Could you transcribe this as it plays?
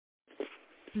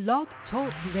Blog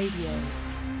Talk Radio.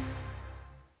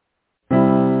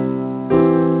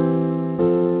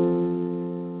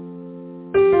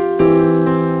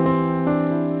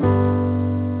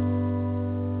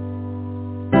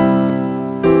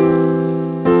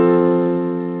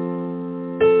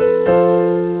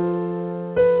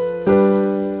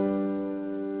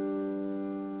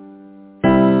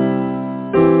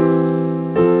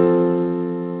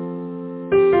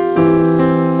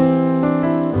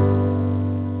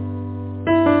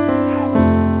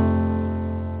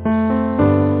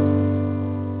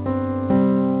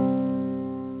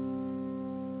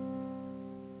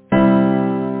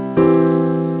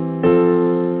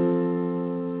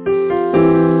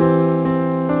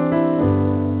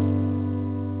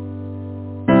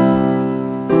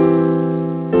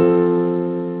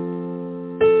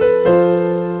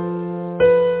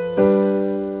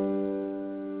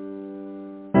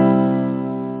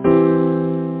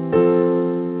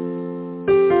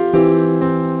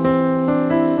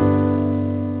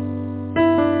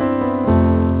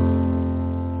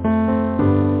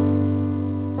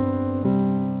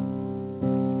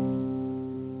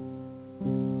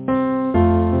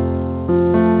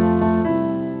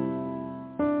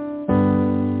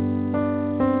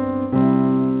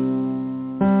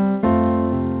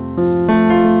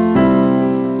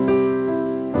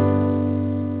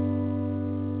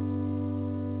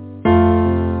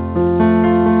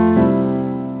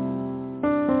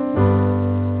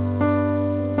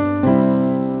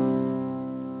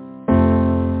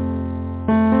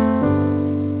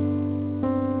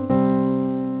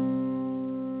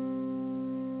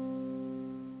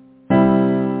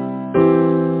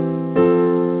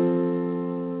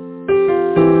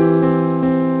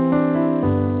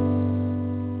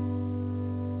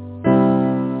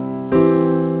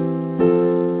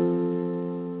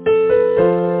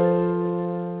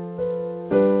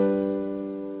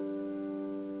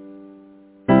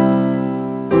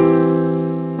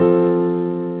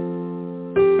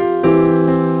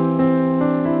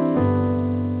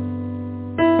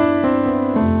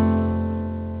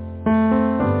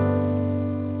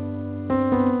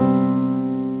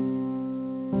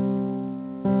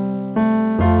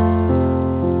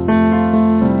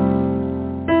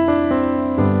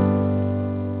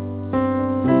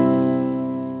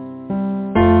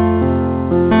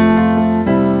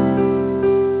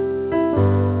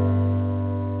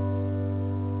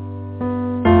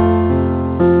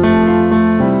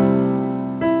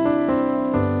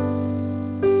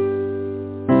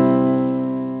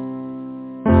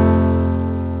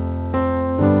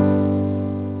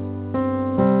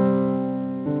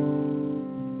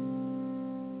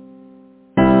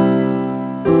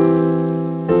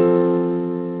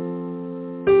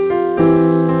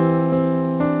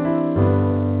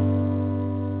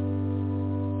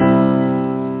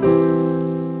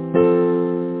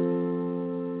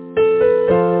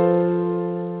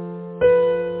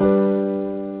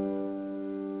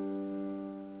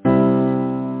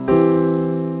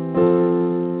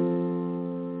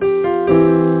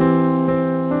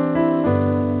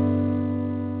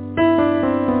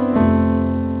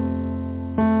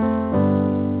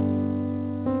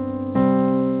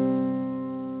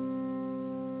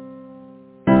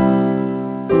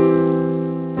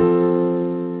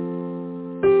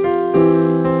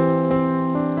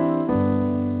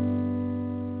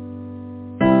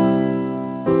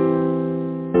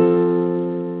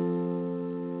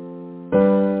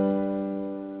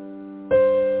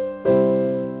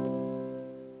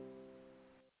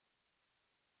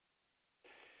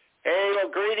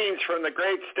 From the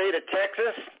great state of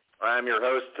Texas. I'm your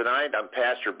host tonight. I'm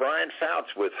Pastor Brian Foutz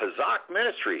with Hazak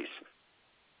Ministries.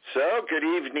 So, good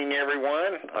evening,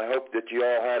 everyone. I hope that you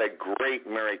all had a great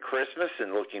Merry Christmas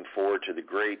and looking forward to the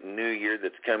great New Year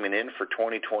that's coming in for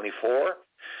 2024.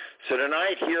 So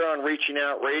tonight here on Reaching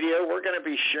Out Radio, we're going to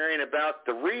be sharing about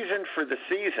the reason for the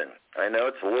season. I know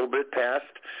it's a little bit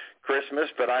past Christmas,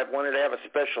 but I wanted to have a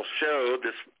special show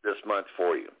this month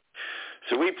for you.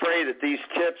 So we pray that these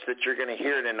tips that you're going to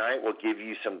hear tonight will give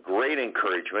you some great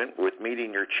encouragement with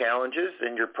meeting your challenges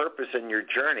and your purpose and your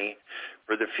journey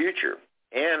for the future.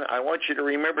 And I want you to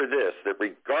remember this, that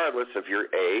regardless of your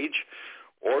age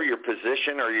or your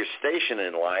position or your station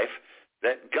in life,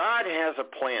 that God has a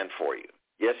plan for you.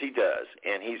 Yes, he does.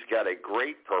 And he's got a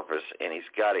great purpose, and he's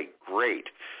got a great,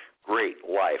 great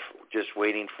life just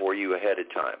waiting for you ahead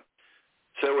of time.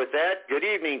 So with that, good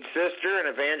evening, Sister and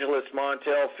Evangelist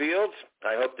Montel Fields.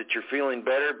 I hope that you're feeling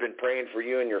better. Been praying for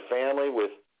you and your family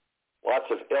with lots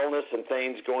of illness and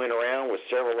things going around with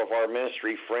several of our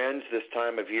ministry friends this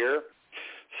time of year.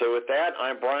 So with that,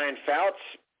 I'm Brian Foutz.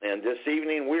 And this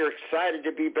evening we are excited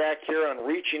to be back here on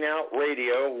Reaching Out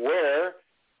Radio, where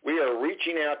we are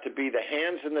reaching out to be the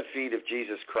hands and the feet of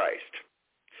Jesus Christ.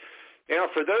 Now,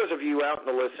 for those of you out in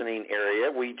the listening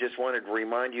area, we just wanted to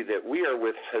remind you that we are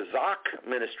with Hazak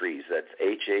Ministries. That's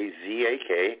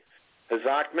H-A-Z-A-K,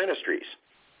 Hazak Ministries.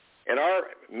 And our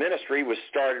ministry was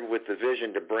started with the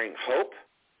vision to bring hope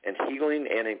and healing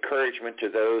and encouragement to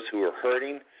those who are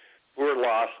hurting, who are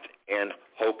lost and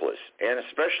hopeless, and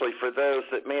especially for those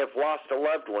that may have lost a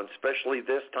loved one, especially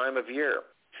this time of year.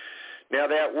 Now,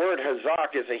 that word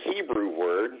Hazak is a Hebrew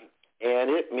word, and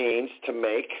it means to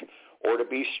make or to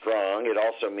be strong. It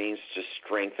also means to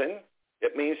strengthen.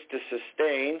 It means to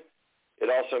sustain. It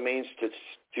also means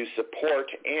to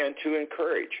support and to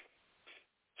encourage.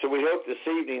 So we hope this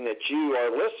evening that you, our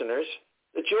listeners,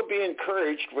 that you'll be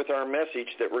encouraged with our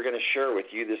message that we're going to share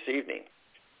with you this evening.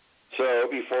 So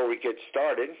before we get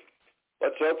started,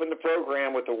 let's open the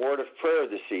program with a word of prayer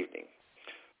this evening.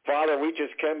 Father, we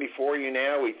just come before you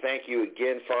now. We thank you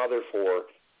again, Father, for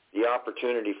the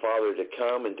opportunity, Father, to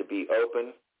come and to be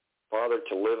open. Father,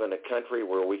 to live in a country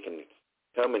where we can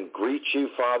come and greet you,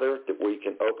 Father, that we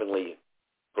can openly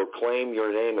proclaim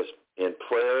your name as in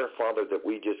prayer, Father, that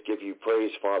we just give you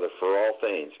praise, Father, for all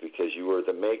things, because you are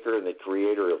the maker and the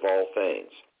creator of all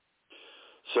things.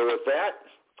 So with that,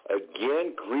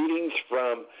 again, greetings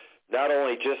from not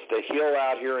only just the hill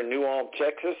out here in New Ulm,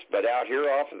 Texas, but out here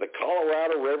off of the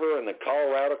Colorado River in the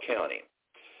Colorado County.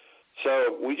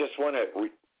 So we just want to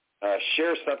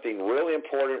share something really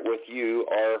important with you,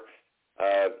 our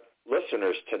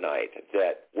listeners tonight,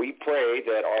 that we pray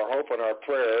that our hope and our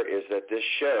prayer is that this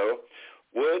show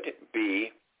would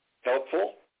be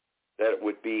helpful, that it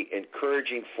would be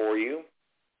encouraging for you,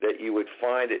 that you would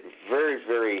find it very,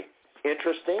 very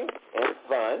interesting and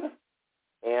fun,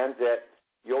 and that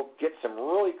you'll get some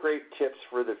really great tips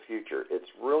for the future.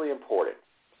 It's really important.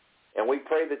 And we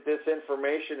pray that this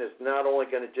information is not only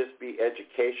going to just be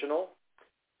educational,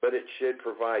 but it should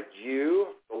provide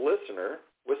you, the listener,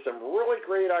 with some really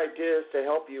great ideas to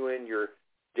help you in your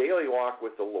daily walk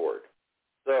with the Lord.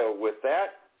 So with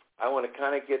that, I want to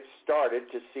kind of get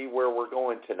started to see where we're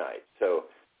going tonight. So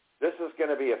this is going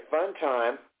to be a fun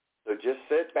time, so just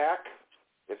sit back.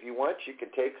 If you want, you can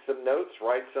take some notes,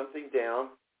 write something down.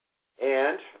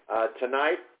 And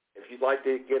tonight, if you'd like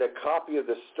to get a copy of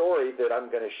the story that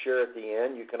I'm going to share at the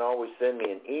end, you can always send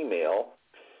me an email,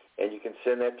 and you can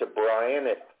send that to Brian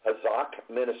at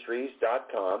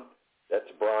hazakministries.com.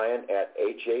 That's Brian at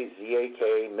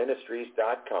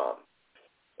hazakministries.com.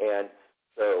 And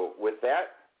so with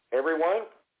that, everyone,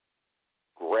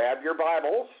 grab your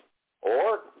Bibles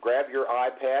or grab your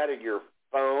iPad or your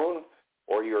phone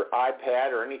or your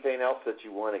iPad or anything else that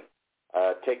you want to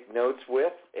take notes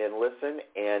with and listen,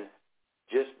 and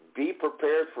just be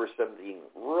prepared for something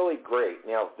really great.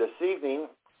 Now, this evening,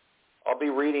 I'll be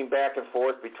reading back and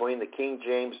forth between the King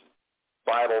James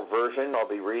Bible version. I'll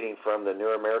be reading from the New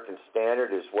American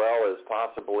Standard, as well as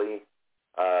possibly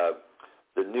the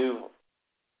New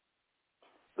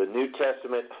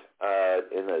Testament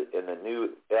in the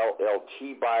New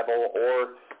LLT Bible,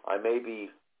 or I may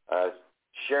be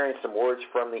sharing some words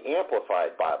from the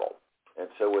Amplified Bible. And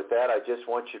so with that, I just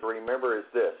want you to remember is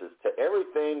this, is to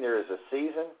everything there is a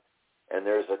season, and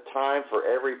there's a time for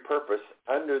every purpose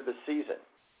under the season.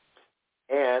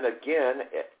 And again,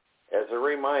 as a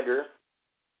reminder,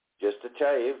 just to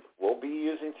tell you, we'll be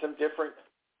using some different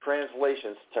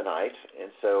translations tonight,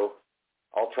 and so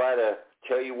I'll try to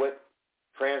tell you what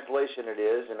translation it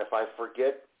is, and if I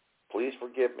forget, please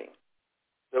forgive me.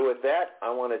 So with that,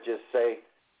 I want to just say,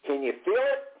 can you feel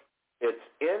it? It's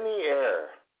in the air.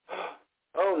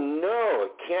 Oh, no,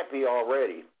 it can't be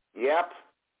already. Yep.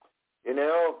 You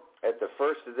know, at the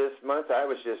first of this month, I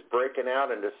was just breaking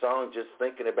out into song just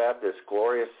thinking about this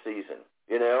glorious season.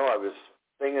 You know, I was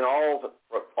singing all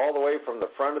the way from the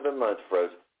front of the month for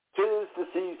us. 'Tis the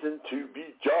season to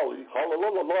be jolly,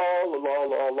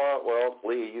 la-la-la-la-la-la-la-la. Well,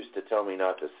 Lee used to tell me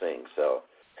not to sing, so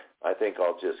I think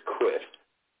I'll just quit.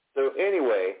 So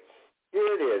anyway, here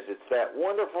it is. It's that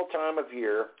wonderful time of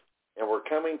year, and we're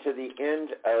coming to the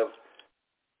end of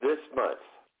this month.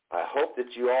 I hope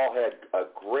that you all had a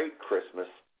great Christmas,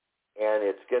 and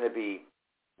it's going to be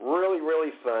really,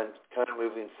 really fun kind of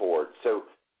moving forward. So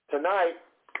tonight,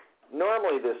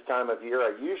 normally this time of year, I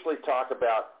usually talk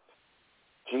about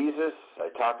Jesus, I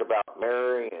talk about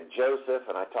Mary and Joseph,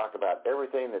 and I talk about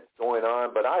everything that's going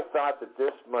on, but I thought that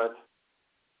this month,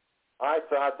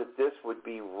 this would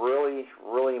be really,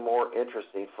 really more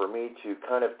interesting for me to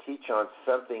kind of teach on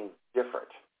something different.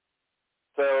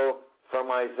 So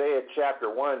from Isaiah chapter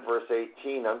 1, verse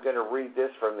 18, I'm going to read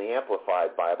this from the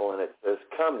Amplified Bible, and it says,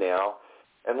 "Come now,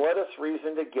 and let us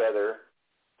reason together,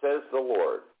 says the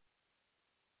Lord.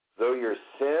 Though your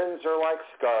sins are like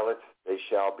scarlet, they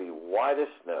shall be white as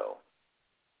snow.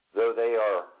 Though they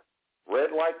are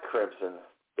red like crimson,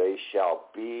 they shall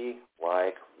be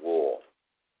like wool.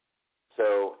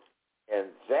 So, and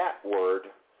that word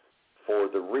for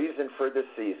the reason for the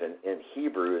season in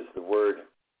Hebrew is the word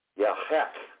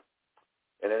yahek.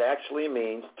 And it actually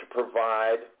means to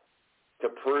provide, to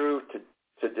prove,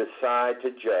 to decide,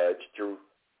 to judge, to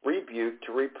rebuke,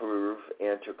 to reprove,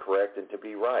 and to correct, and to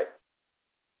be right.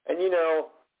 And,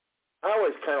 I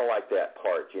always kind of like that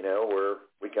part, where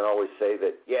we can always say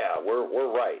that, yeah,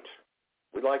 we're right.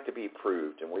 We like to be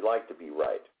proved, and we like to be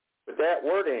right. But that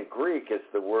word in Greek is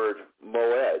the word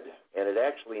moed, and it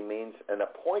actually means an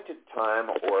appointed time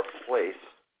or a place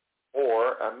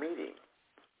or a meeting.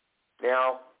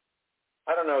 Now,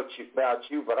 I don't know about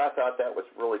you, but I thought that was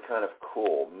really kind of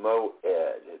cool, moed.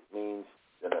 It means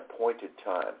an appointed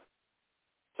time.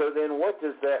 So then what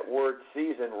does that word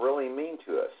season really mean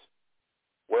to us?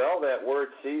 Well, that word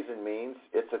season means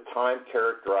it's a time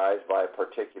characterized by a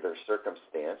particular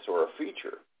circumstance or a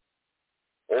feature.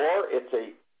 Or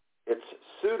it's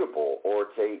suitable, or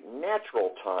it's a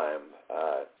natural time,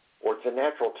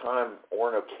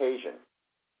 or an occasion.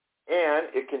 And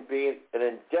it can be an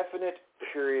indefinite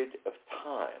period of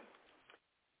time.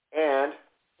 And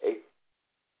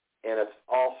it's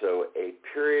also a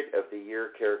period of the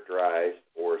year characterized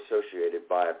or associated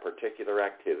by a particular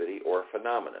activity or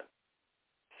phenomenon.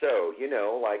 So,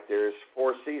 like there's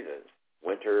 4 seasons: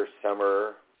 winter,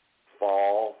 summer,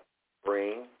 fall,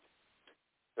 spring.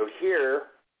 So here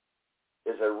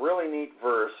is a really neat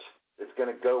verse that's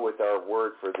going to go with our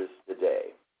word for this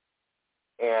today.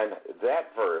 And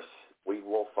that verse we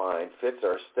will find fits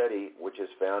our study, which is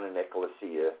found in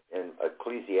Ecclesiastes,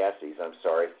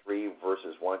 3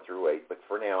 verses 1 through 8. But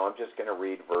for now, I'm just going to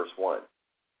read verse 1.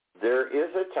 There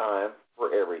is a time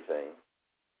for everything,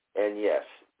 and yes,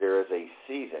 there is a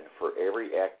season for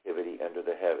every activity under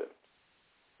the heaven.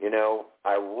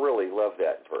 I really love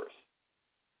that verse.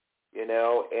 And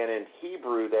in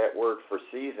Hebrew, that word for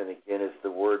season, again, is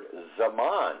the word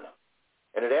zaman.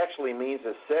 And it actually means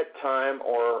a set time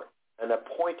or an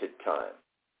appointed time.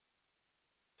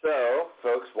 So,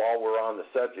 folks, while we're on the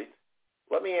subject,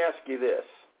 let me ask you this.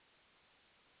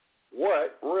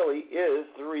 What really is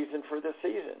the reason for the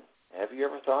season? Have you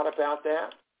ever thought about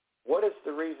that? What is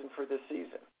the reason for the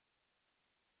season?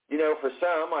 For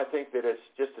some, I think that it's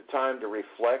just a time to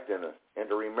reflect and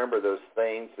to remember those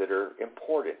things that are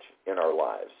important in our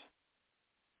lives.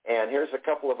 And here's a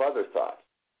couple of other thoughts.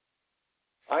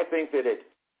 I think that it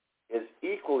is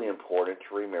equally important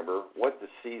to remember what the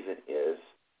season is,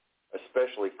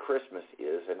 especially Christmas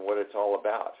is, and what it's all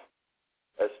about.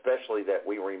 Especially that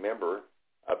we remember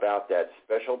about that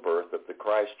special birth of the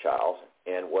Christ child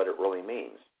and what it really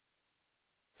means.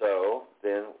 So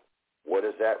then, what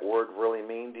does that word really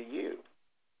mean to you?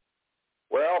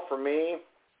 Well, for me,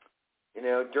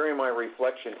 during my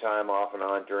reflection time off and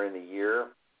on during the year,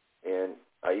 and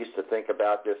I used to think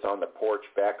about this on the porch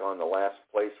back on the last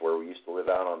place where we used to live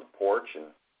out on the porch, and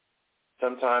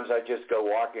sometimes I just go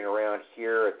walking around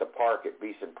here at the park at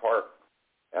Beeson Park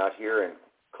out here in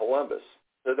Columbus.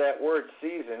 So that word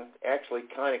season actually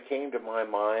kind of came to my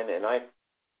mind, and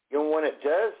when it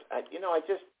does,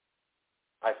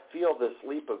 I feel this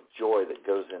leap of joy that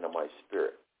goes into my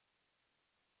spirit.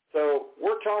 So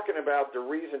we're talking about the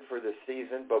reason for the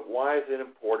season, but why is it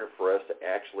important for us to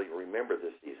actually remember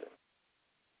the season?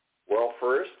 Well,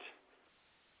 first,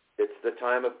 it's the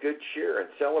time of good cheer and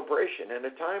celebration and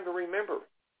a time to remember.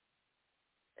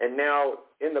 And now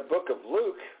in the book of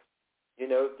Luke,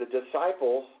 the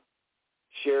disciples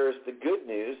shares the good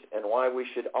news and why we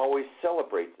should always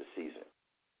celebrate the season.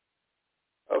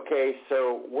 Okay,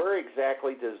 so where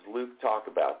exactly does Luke talk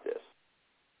about this?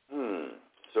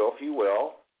 So if you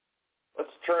will, let's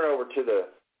turn over to the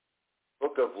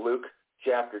book of Luke,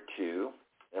 chapter 2,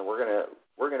 and we're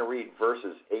going to read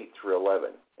verses 8 through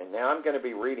 11. And now I'm going to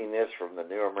be reading this from the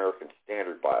New American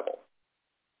Standard Bible.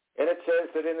 And it says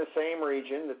that in the same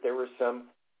region that there were some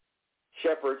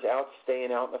shepherds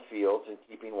staying out in the fields and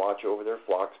keeping watch over their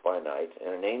flocks by night,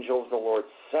 and an angel of the Lord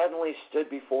suddenly stood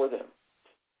before them.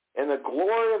 And the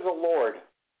glory of the Lord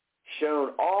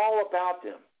shone all about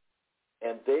them,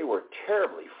 and they were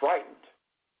terribly frightened.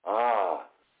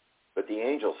 But the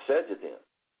angel said to them,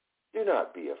 "Do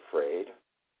not be afraid,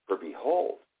 for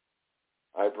behold,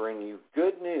 I bring you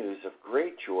good news of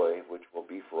great joy, which will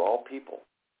be for all people.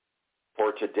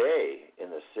 For today, in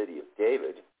the city of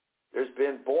David, there's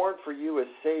been born for you a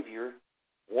Savior,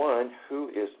 one who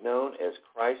is known as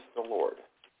Christ the Lord."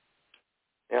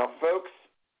 Now, folks,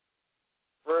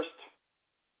 first,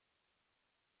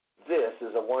 this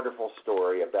is a wonderful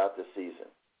story about the season.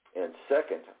 And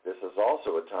second, this is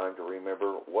also a time to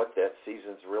remember what that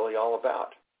season's really all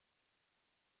about.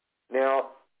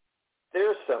 Now,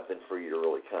 there's something for you to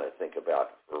really kind of think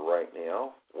about for right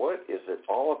now. What is it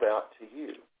all about to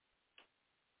you?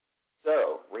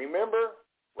 So, remember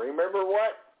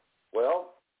what?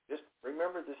 Well, just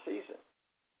remember the season.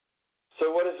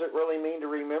 So what does it really mean to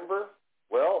remember?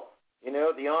 Well,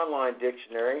 the online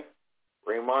dictionary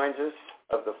reminds us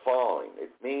of the following.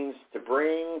 It means to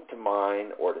bring to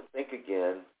mind or to think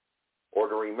again or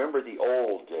to remember the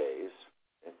old days.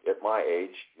 At my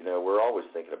age, we're always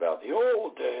thinking about the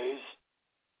old days.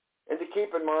 And to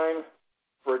keep in mind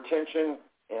for attention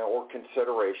or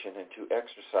consideration and to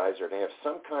exercise or to have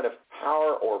some kind of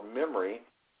power or memory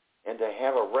and to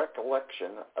have a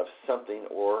recollection of something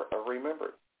or a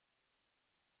remembrance.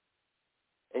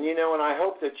 And and I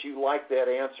hope that you like that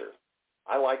answer.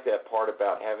 I like that part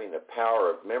about having the power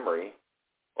of memory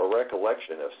or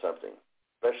recollection of something,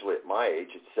 especially at my age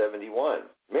at 71.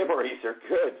 Memories are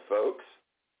good, folks.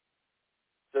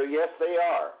 So yes, they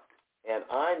are. And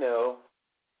I know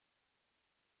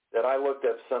that I looked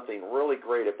up something really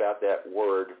great about that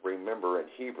word remember in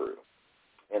Hebrew.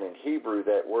 And in Hebrew,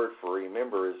 that word for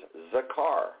remember is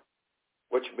zakar,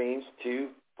 which means to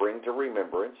bring to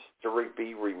remembrance, to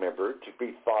be remembered, to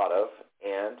be thought of,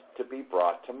 and to be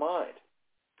brought to mind.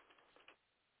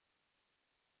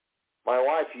 My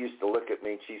wife used to look at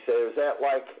me and she said, is that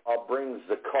like I'll bring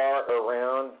zakar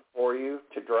around for you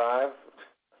to drive?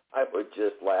 I would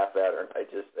just laugh at her and I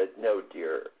just said, no,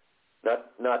 dear,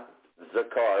 not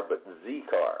zakar, but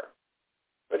zikar.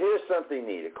 But here's something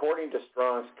neat. According to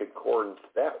Strong's Concordance,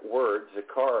 that word,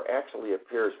 zakar, actually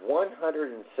appears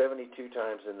 172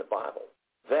 times in the Bible.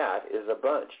 That is a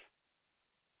bunch.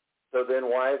 So then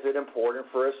why is it important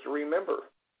for us to remember?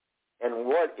 And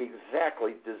what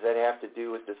exactly does that have to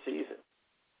do with the season?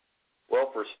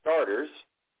 Well, for starters,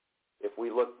 if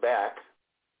we look back,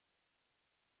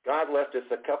 God left us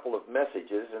a couple of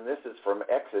messages, and this is from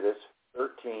Exodus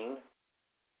 13,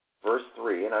 verse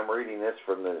 3, and I'm reading this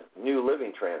from the New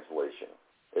Living Translation.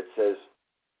 It says,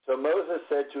 so Moses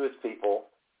said to his people,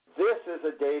 this is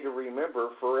a day to remember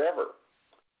forever,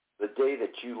 the day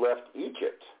that you left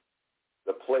Egypt,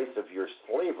 the place of your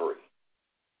slavery.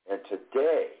 And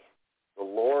today the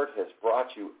Lord has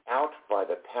brought you out by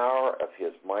the power of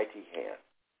his mighty hand.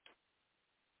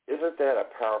 Isn't that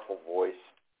a powerful voice?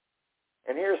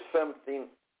 And here's something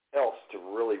else to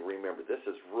really remember. This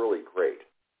is really great.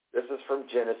 This is from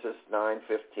Genesis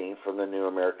 9:15 from the New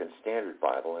American Standard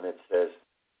Bible, and it says,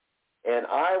 and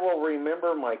I will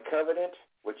remember my covenant,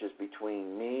 which is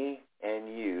between me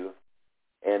and you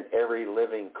and every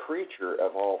living creature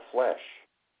of all flesh.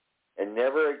 And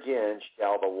never again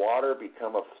shall the water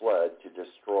become a flood to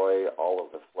destroy all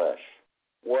of the flesh.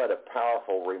 What a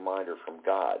powerful reminder from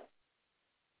God.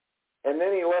 And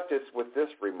then he left us with this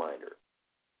reminder.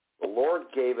 The Lord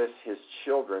gave us his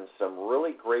children some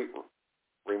really great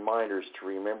reminders to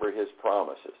remember his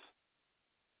promises.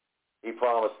 He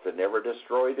promised to never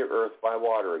destroy the earth by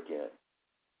water again.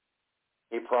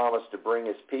 He promised to bring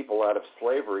his people out of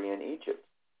slavery in Egypt.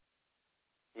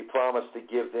 He promised to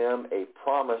give them a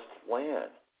promised land.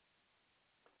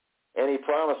 And he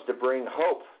promised to bring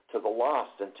hope to the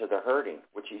lost and to the hurting,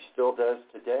 which he still does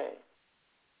today.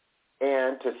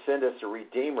 And to send us a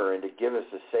Redeemer and to give us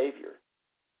a Savior.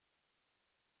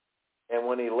 And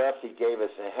when he left, he gave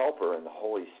us a helper in the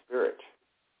Holy Spirit.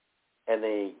 And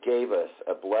then he gave us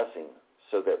a blessing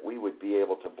so that we would be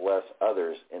able to bless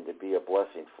others and to be a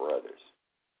blessing for others.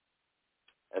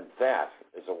 And that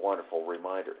is a wonderful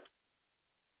reminder.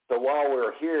 So while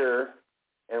we're here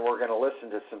and we're going to listen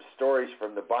to some stories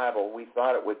from the Bible, we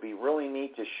thought it would be really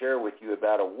neat to share with you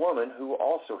about a woman who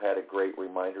also had a great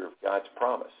reminder of God's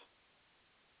promise.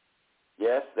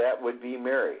 Yes, that would be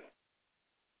Mary.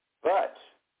 But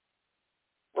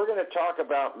we're going to talk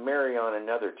about Mary on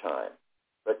another time.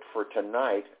 But for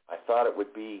tonight, I thought it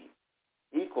would be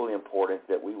equally important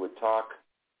that we would talk,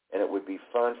 and it would be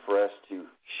fun for us to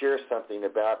share something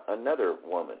about another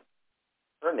woman.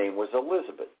 Her name was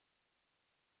Elizabeth.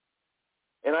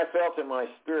 And I felt in my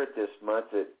spirit this month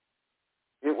that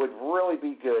it would really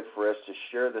be good for us to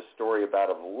share the story about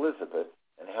Elizabeth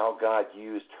and how God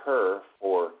used her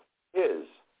for his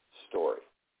story.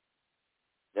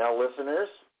 Now, listeners,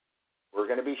 we're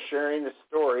going to be sharing the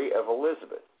story of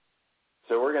Elizabeth.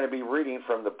 So we're going to be reading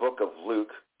from the book of Luke,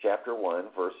 chapter 1,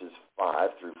 verses 5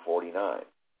 through 49.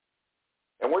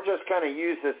 And we're just kind of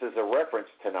use this as a reference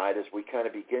tonight as we kind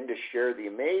of begin to share the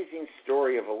amazing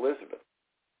story of Elizabeth.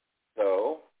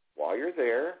 So, while you're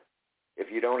there,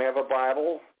 if you don't have a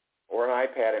Bible or an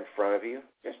iPad in front of you,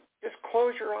 just just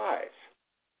close your eyes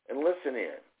and listen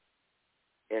in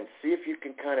and see if you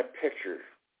can kind of picture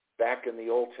back in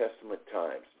the Old Testament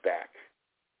times,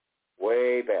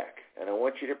 way back. And I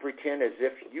want you to pretend as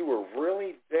if you were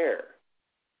really there,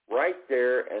 right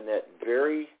there in that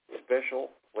very special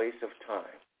place of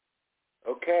time.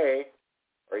 Okay,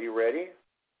 are you ready?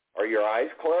 Are your eyes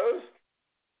closed?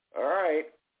 All right.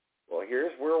 Well,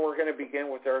 here's where we're going to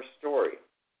begin with our story.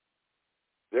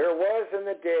 There was in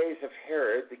the days of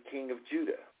Herod, the king of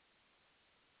Judah.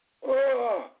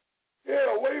 Oh,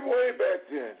 yeah, way back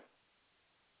then.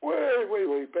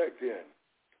 Way back then.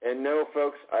 And no,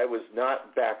 folks, I was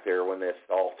not back there when this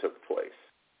all took place.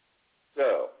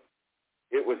 So,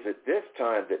 it was at this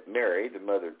time that Mary, the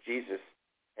mother of Jesus,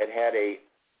 had a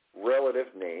relative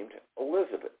named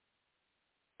Elizabeth.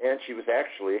 And she was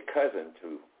actually a cousin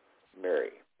to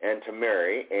Mary. And to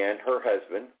Mary and her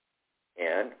husband,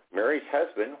 and Mary's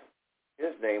husband,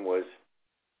 his name was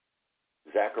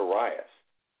Zacharias.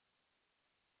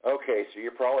 Okay, so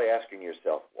you're probably asking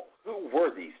yourself, well, who were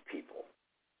these people?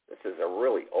 This is a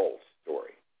really old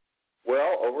story.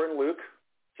 Well, over in Luke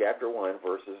chapter 1,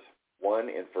 verses 1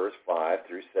 and verse 5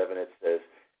 through 7, it says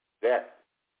that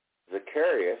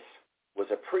Zacharias was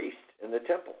a priest in the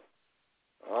temple.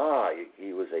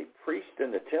 He was a priest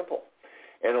in the temple.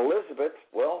 And Elizabeth,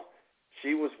 well,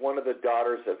 she was one of the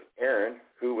daughters of Aaron,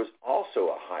 who was also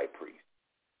a high priest.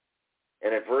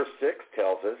 And in verse 6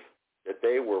 tells us that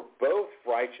they were both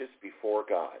righteous before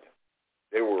God.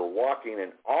 They were walking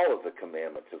in all of the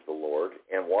commandments of the Lord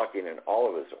and walking in all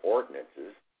of his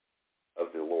ordinances of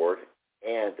the Lord,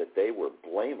 and that they were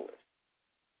blameless.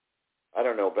 I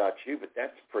don't know about you, but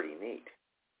that's pretty neat.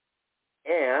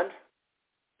 And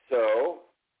so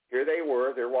here they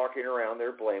were, they're walking around,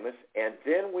 they're blameless, and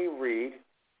then we read,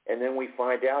 and then we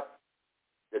find out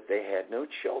that they had no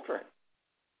children.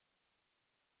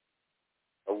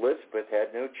 Elizabeth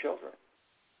had no children.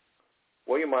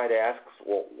 Well, you might ask,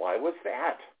 well, why was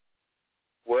that?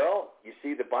 Well, you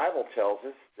see, the Bible tells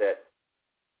us that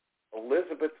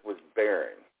Elizabeth was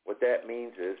barren. What that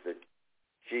means is that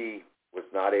she was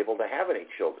not able to have any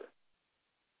children.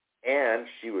 And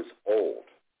she was old.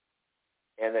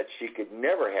 And that she could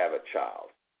never have a child.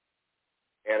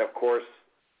 And, of course,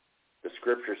 the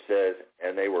Scripture says,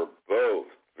 and they were both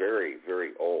very,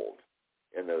 very old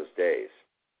in those days.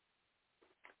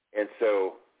 And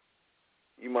so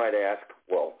you might ask,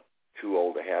 well, too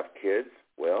old to have kids?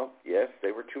 Well, yes,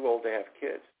 they were too old to have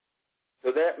kids.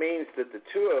 So that means that the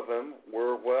two of them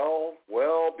were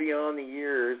well beyond the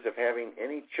years of having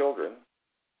any children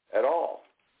at all.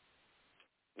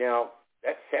 Now,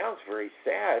 that sounds very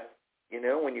sad,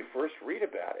 when you first read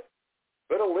about it.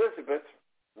 But Elizabeth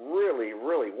really,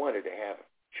 really wanted to have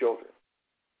children.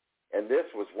 And this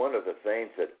was one of the things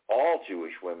that all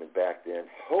Jewish women back then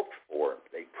hoped for,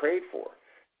 they prayed for,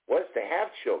 was to have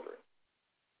children.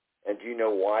 And do you know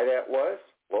why that was?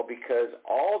 Well, because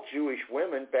all Jewish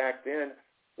women back then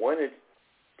wanted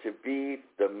to be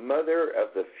the mother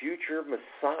of the future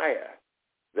Messiah.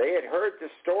 They had heard the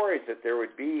stories that there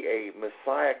would be a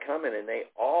Messiah coming, and they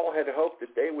all had hoped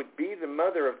that they would be the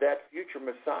mother of that future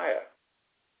Messiah.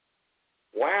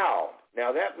 Wow.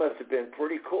 Now, that must have been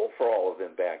pretty cool for all of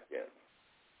them back then.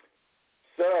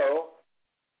 So,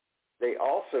 they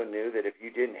also knew that if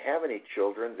you didn't have any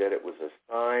children, that it was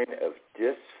a sign of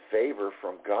disfavor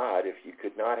from God if you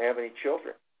could not have any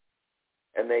children.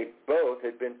 And they both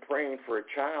had been praying for a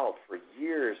child for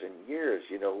years and years.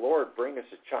 Lord, bring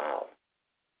us a child.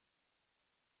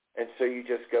 And so you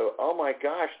just go, oh my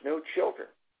gosh, no children.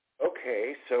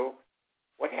 Okay, so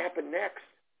what happened next?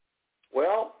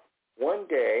 Well, one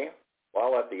day,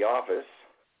 while at the office,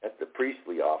 at the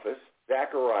priestly office,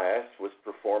 Zacharias was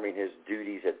performing his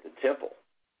duties at the temple.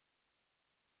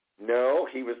 No,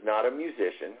 he was not a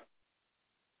musician.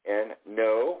 And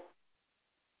no,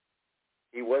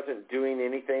 he wasn't doing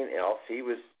anything else. He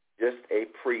was just a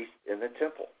priest in the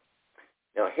temple.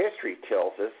 Now, history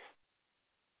tells us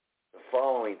the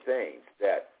following things,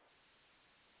 that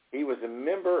he was a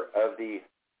member of the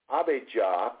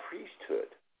Abijah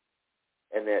priesthood,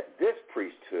 and that this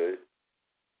priesthood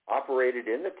operated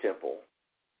in the temple,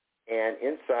 and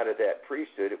inside of that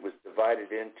priesthood, it was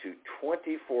divided into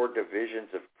 24 divisions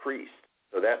of priests.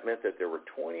 So that meant that there were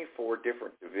 24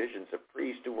 different divisions of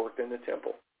priests who worked in the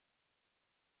temple.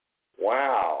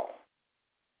 Wow.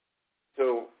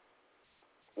 So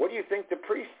what do you think the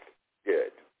priests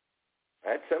did?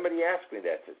 I had somebody ask me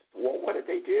that. Well, what did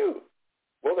they do?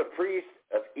 Well, the priests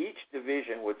of each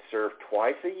division would serve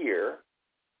twice a year,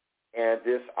 and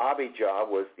this Abijah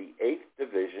was the 8th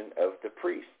division of the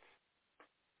priests.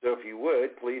 So if you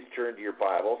would, please turn to your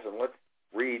Bibles, and let's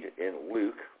read in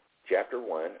Luke chapter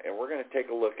 1, and we're going to take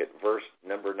a look at verse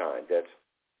number 9. That's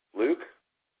Luke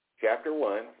chapter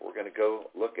 1. We're going to go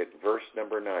look at verse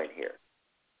number 9 here.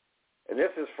 And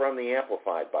this is from the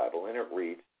Amplified Bible, and it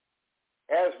reads,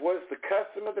 "As was the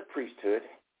custom of the priesthood,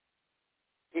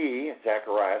 he,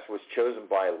 Zacharias, was chosen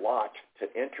by lot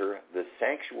to enter the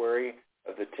sanctuary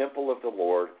of the temple of the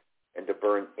Lord and to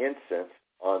burn incense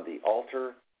on the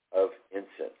altar of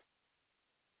incense."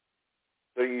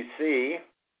 So you see,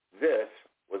 this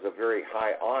was a very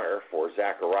high honor for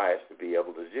Zacharias to be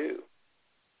able to do.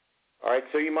 All right,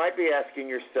 so you might be asking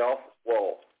yourself,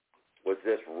 well, was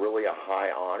this really a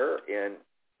high honor? And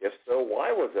if so,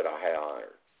 why was it a high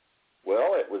honor?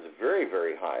 Well, it was very,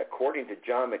 very high. According to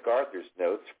John MacArthur's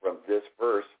notes from this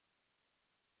verse,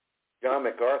 John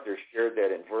MacArthur shared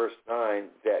that in verse 9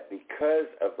 that because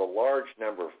of the large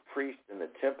number of priests in the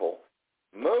temple,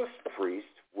 most priests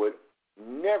would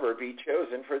never be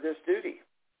chosen for this duty.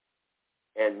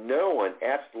 And no one,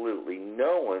 absolutely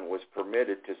no one, was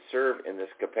permitted to serve in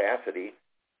this capacity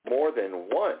more than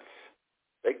once.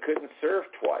 They couldn't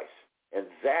serve twice. And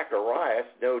Zacharias,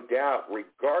 no doubt,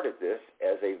 regarded this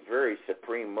as a very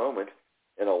supreme moment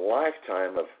in a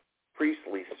lifetime of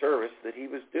priestly service that he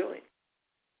was doing.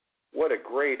 What a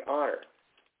great honor.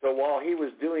 So while he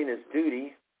was doing his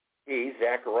duty, he,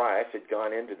 Zacharias, had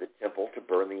gone into the temple to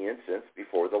burn the incense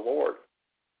before the Lord.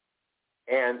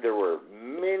 And there were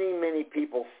many, many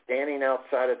people standing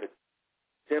outside of the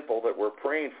temple that were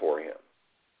praying for him.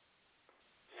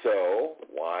 So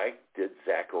why did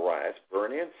Zacharias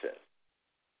burn incense?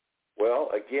 Well,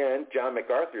 again, John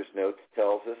MacArthur's notes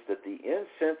tells us that the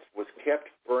incense was kept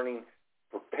burning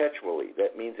perpetually.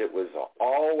 That means it was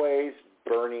always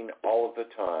burning all of the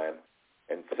time,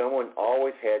 and someone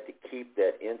always had to keep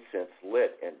that incense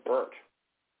lit and burnt.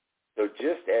 So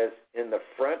just as in the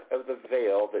front of the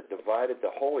veil that divided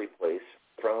the holy place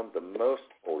from the most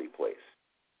holy place,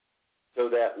 so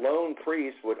that lone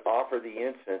priest would offer the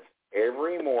incense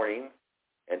every morning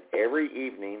and every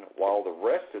evening while the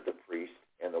rest of the priests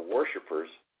and the worshipers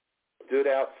stood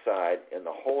outside in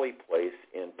the holy place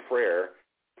in prayer,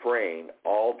 praying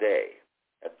all day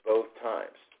at both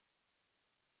times.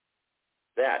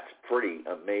 That's pretty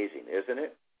amazing, isn't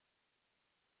it?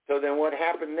 So then what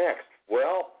happened next?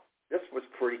 Well, this was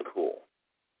pretty cool.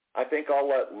 I think I'll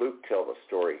let Luke tell the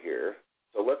story here.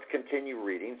 So let's continue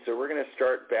reading. So we're going to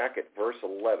start back at verse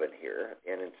 11 here.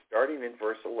 And starting in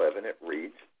verse 11, it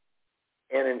reads,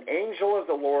 "And an angel of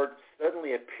the Lord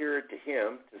suddenly appeared to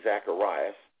him," to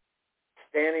Zacharias,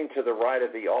 "standing to the right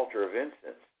of the altar of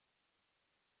incense.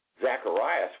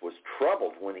 Zacharias was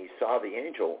troubled when he saw the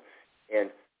angel, and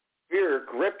fear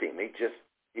gripped him.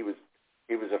 He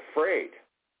was afraid."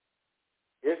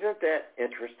 Isn't that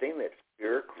interesting that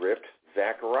fear gripped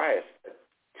Zacharias,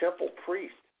 a temple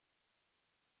priest?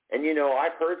 And you know,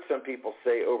 I've heard some people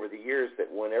say over the years that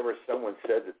whenever someone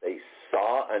said that they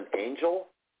saw an angel,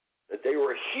 that they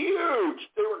were huge,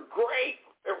 they were great,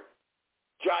 they were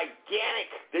gigantic,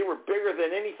 they were bigger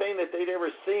than anything that they'd ever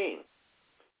seen.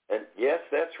 And yes,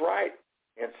 that's right.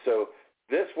 And so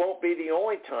this won't be the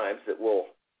only times that we'll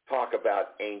talk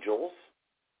about angels.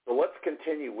 So let's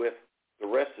continue with the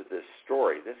rest of this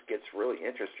story. This gets really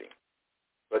interesting.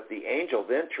 But the angel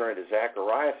then turned to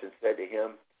Zacharias and said to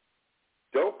him,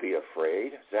 "Don't be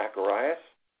afraid, Zacharias,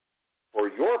 for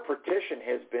your petition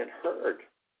has been heard,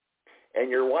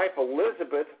 and your wife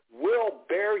Elizabeth will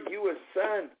bear you a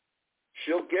son.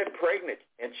 She'll get pregnant,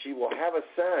 and she will have a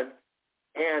son,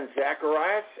 and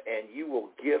Zacharias, and you will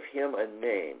give him a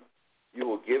name. You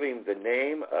will give him the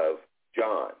name of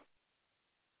John.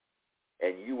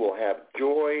 And you will have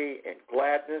joy and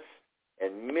gladness,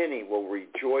 and many will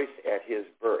rejoice at his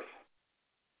birth."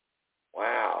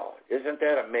 Wow. Isn't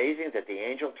that amazing that the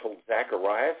angel told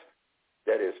Zacharias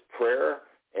that his prayer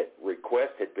and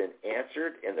request had been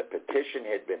answered and the petition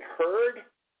had been heard?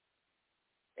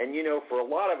 And you know, for a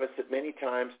lot of us at many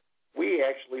times, we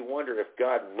actually wonder if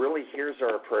God really hears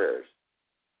our prayers.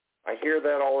 I hear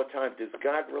that all the time. Does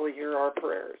God really hear our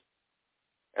prayers?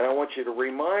 And I want you to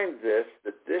remind that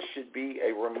this should be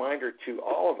a reminder to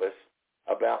all of us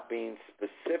about being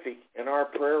specific in our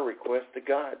prayer requests to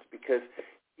God, because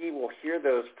he will hear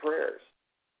those prayers.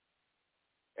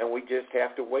 And we just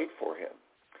have to wait for him.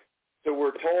 So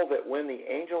we're told that when the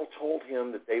angel told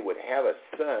him that they would have a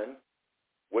son,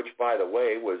 which, by the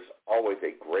way, was always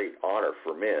a great honor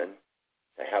for men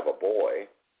to have a boy.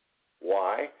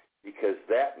 Why? Because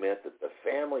that meant that the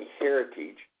family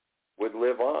heritage would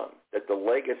live on, that the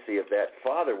legacy of that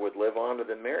father would live on to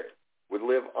the marriage, would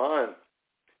live on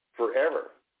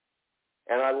forever.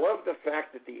 And I love the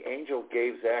fact that the angel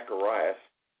gave Zacharias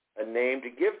a name to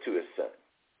give to his son.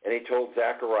 And he told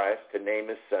Zacharias to name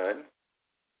his son,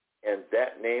 and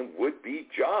that name would be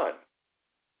John.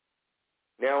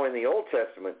 Now, in the Old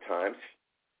Testament times,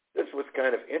 this was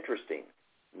kind of interesting.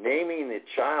 Naming the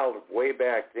child way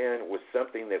back then was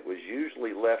something that was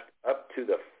usually left up to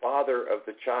the father of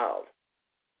the child.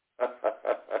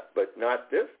 But not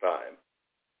this time.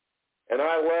 And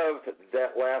I loved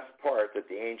that last part that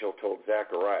the angel told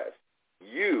Zacharias.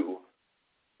 You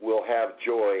will have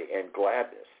joy and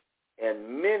gladness,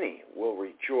 and many will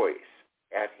rejoice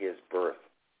at his birth.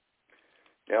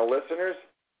 Now, listeners,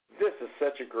 this is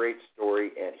such a great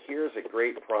story, and here's a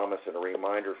great promise and a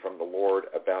reminder from the Lord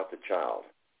about the child.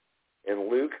 In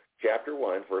Luke chapter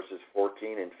 1, verses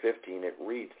 14 and 15, it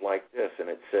reads like this, and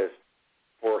it says,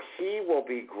 For he will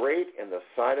be great in the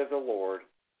sight of the Lord,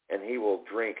 and he will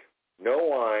drink no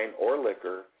wine or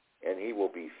liquor, and he will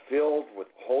be filled with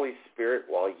the Holy Spirit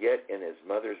while yet in his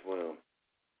mother's womb.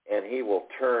 And he will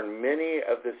turn many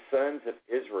of the sons of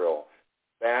Israel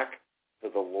back to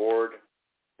the Lord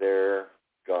their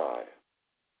God.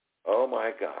 Oh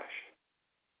my gosh.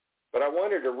 But I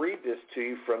wanted to read this to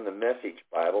you from the Message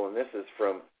Bible, and this is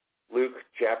from Luke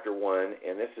chapter 1,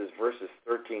 and this is verses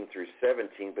 13 through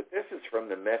 17, but this is from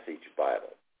the Message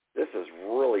Bible. This is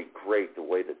really great the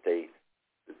way that the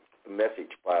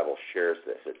Message Bible shares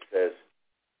this. It says,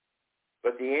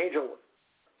 But the angel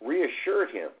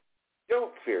reassured him,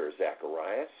 Don't fear,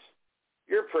 Zacharias.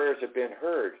 Your prayers have been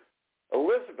heard.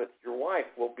 Elizabeth, your wife,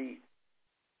 will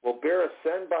bear a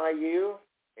son by you,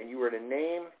 and you are to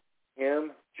name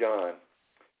him John.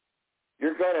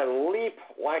 You're going to leap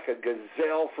like a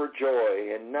gazelle for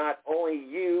joy, and not only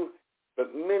you,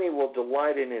 but many will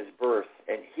delight in his birth,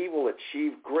 and he will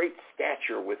achieve great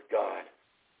stature with God.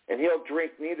 And he'll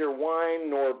drink neither wine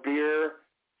nor beer.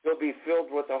 He'll be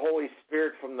filled with the Holy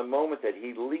Spirit from the moment that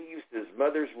he leaves his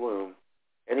mother's womb,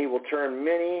 and he will turn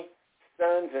many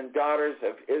sons and daughters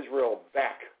of Israel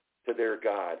back to their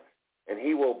God. And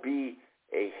he will be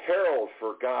a herald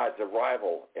for God's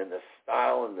arrival in the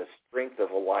style and the strength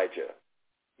of Elijah.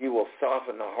 He will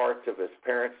soften the hearts of his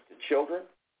parents to children,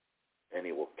 and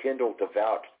he will kindle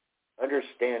devout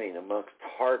understanding amongst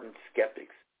hardened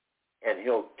skeptics, and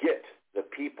he'll get the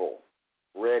people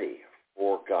ready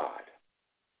for God.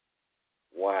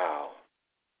 Wow.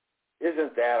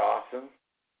 Isn't that awesome?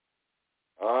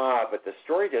 But the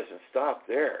story doesn't stop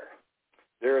there.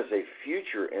 There is a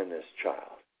future in this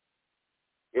child.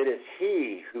 It is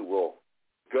he who will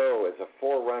go as a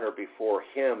forerunner before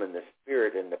him in the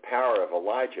spirit and the power of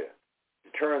Elijah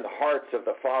to turn the hearts of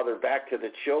the father back to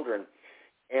the children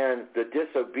and the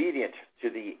disobedient to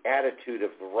the attitude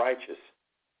of the righteous,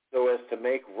 so as to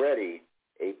make ready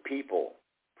a people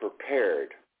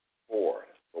prepared for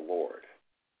the Lord.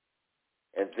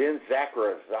 And then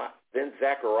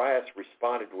Zacharias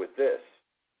responded with this,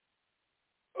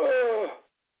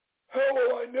 How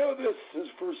will I know this is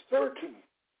for certain?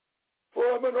 For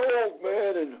I'm an old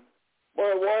man, and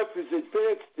my wife is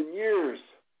advanced in years.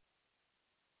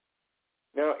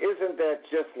 Now, isn't that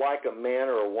just like a man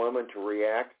or a woman to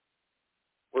react?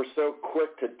 We're so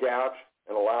quick to doubt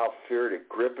and allow fear to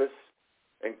grip us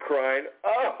and crying,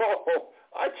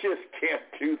 I just can't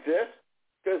do this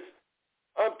because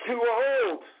I'm too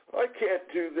old. I can't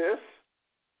do this.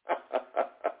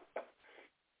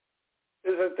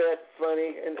 Isn't that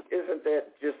funny? And isn't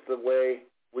that just the way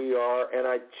we are? And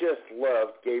I just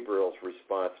loved Gabriel's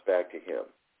response back to him.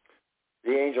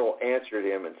 The angel answered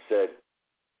him and said,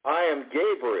 I am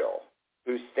Gabriel,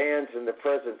 who stands in the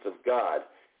presence of God,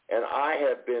 and I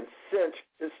have been sent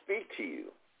to speak to you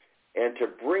and to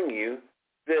bring you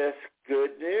this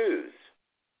good news.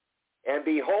 And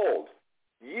behold,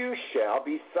 you shall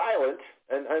be silent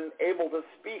and unable to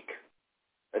speak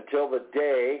until the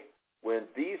day when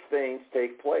these things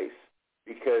take place,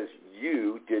 because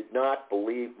you did not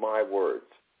believe my words,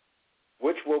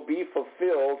 which will be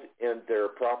fulfilled in their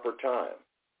proper time.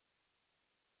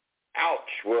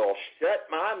 Ouch will shut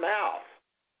my mouth.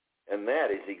 And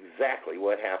that is exactly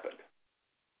what happened.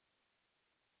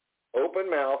 Open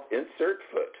mouth, insert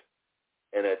foot,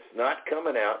 and it's not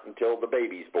coming out until the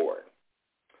baby's born.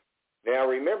 Now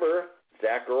remember,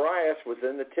 Zacharias was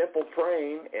in the temple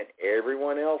praying, and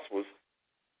everyone else was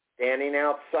standing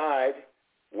outside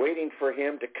waiting for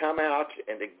him to come out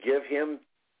and to give him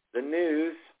the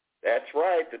news. That's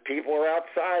right, the people are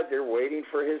outside. They're waiting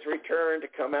for his return to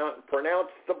come out and pronounce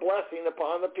the blessing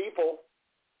upon the people.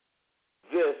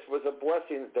 This was a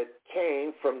blessing that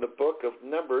came from the book of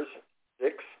Numbers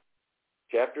 6,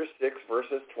 chapter 6,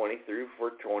 verses 20 through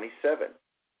 27.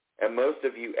 And most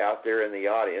of you out there in the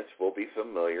audience will be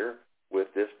familiar with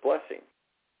this blessing.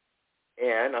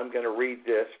 And I'm going to read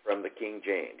this from the King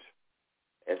James.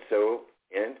 And so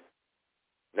In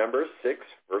Numbers 6,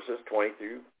 verses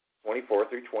 24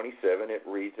 through 27, it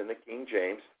reads in the King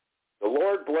James, "The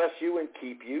Lord bless you and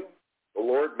keep you. The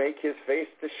Lord make his face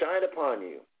to shine upon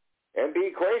you and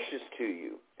be gracious to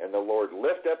you. And the Lord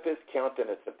lift up his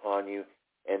countenance upon you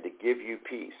and to give you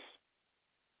peace."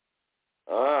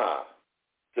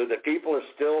 So the people are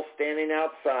still standing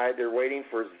outside. They're waiting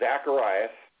for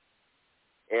Zacharias.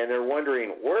 And they're wondering,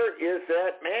 where is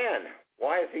that man?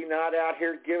 Why is he not out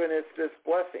here giving us this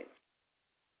blessing?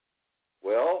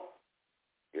 Well,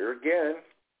 here again,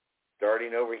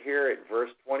 starting over here at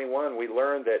verse 21, we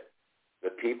learn that the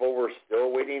people were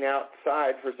still waiting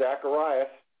outside for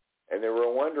Zacharias, and they were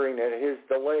wondering at his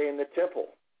delay in the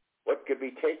temple. What could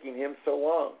be taking him so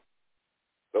long?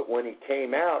 But when he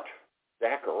came out,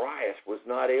 Zacharias was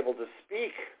not able to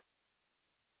speak.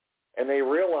 And they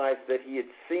realized that he had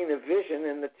seen a vision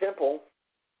in the temple,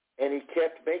 and he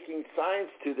kept making signs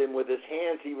to them with his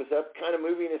hands. He was up kind of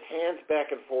moving his hands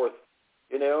back and forth,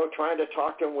 trying to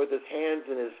talk to them with his hands,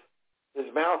 and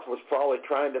his mouth was probably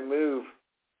trying to move,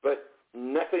 but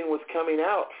nothing was coming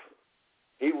out.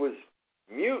 He was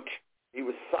mute. He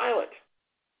was silent.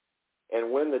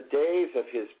 And when the days of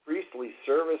his priestly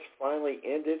service finally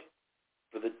ended,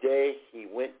 for the day he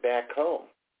went back home.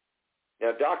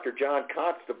 Now, Dr. John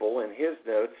Constable, in his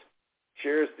notes,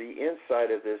 shares the insight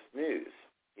of this news.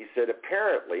 He said,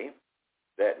 apparently,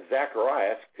 that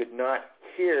Zacharias could not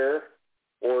hear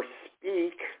or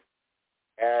speak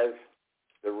as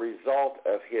the result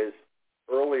of his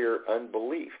earlier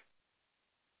unbelief.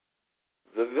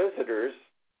 The visitors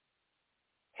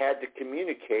had to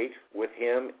communicate with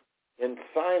him in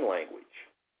sign language.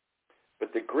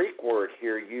 But the Greek word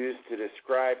here used to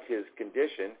describe his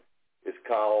condition is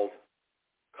called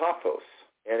kaphos,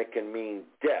 and it can mean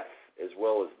deaf as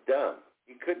well as dumb.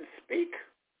 He couldn't speak.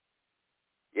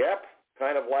 Yep,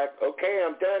 kind of like, okay,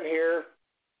 I'm done here.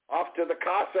 Off to the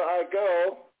casa I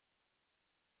go.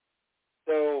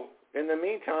 So in the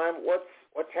meantime,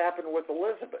 what's happened with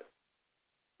Elizabeth?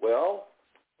 Well,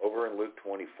 over in Luke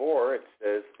 24, it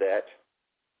says that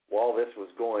while this was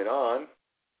going on,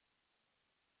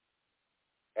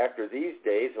 after these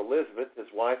days, Elizabeth,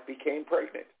 his wife, became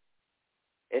pregnant.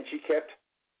 And she kept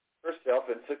herself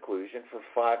in seclusion for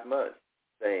 5 months,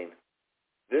 saying,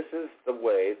 "This is the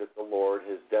way that the Lord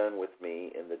has done with me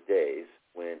in the days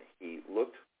when he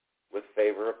looked with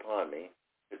favor upon me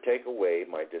to take away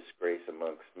my disgrace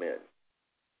amongst men."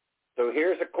 So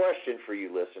here's a question for you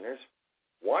listeners.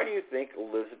 Why do you think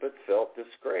Elizabeth felt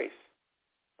disgrace?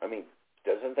 I mean,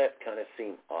 doesn't that kind of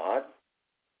seem odd?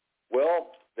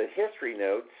 Well, the history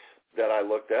notes that I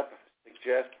looked up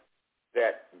suggest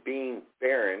that being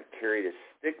barren carried a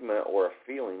stigma or a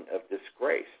feeling of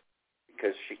disgrace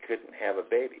because she couldn't have a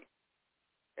baby.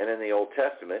 And in the Old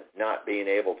Testament, not being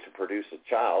able to produce a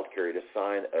child carried a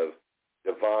sign of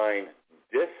divine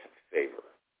disfavor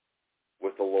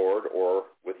with the Lord or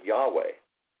with Yahweh,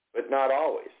 but not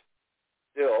always.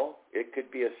 Still, it could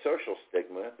be a social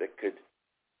stigma that could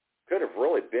have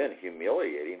really been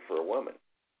humiliating for a woman.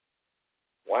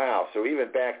 Wow, so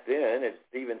even back then, it's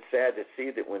even sad to see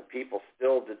that when people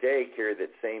still today carry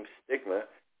that same stigma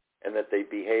and that they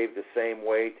behave the same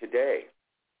way today.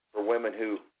 For women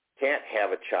who can't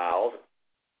have a child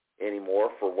anymore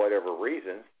for whatever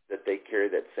reason, that they carry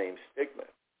that same stigma.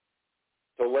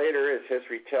 So later, as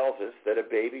history tells us, that a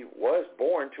baby was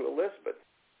born to Elizabeth.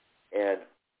 And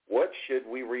what should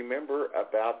we remember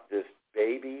about this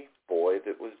baby boy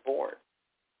that was born?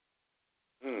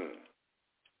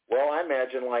 Well, I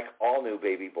imagine like all new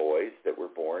baby boys that were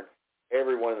born,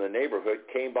 everyone in the neighborhood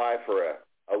came by for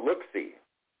a look-see.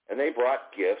 And they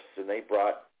brought gifts and they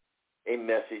brought a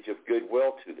message of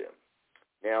goodwill to them.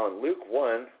 Now in Luke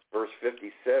 1, verse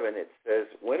 57, it says,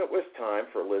 when it was time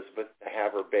for Elizabeth to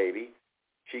have her baby,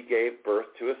 she gave birth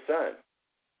to a son.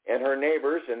 And her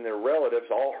neighbors and their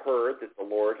relatives all heard that the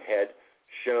Lord had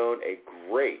shown a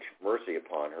great mercy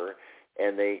upon her,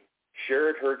 and they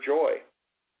shared her joy.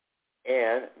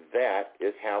 And that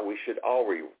is how we should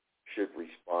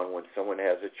respond when someone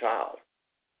has a child.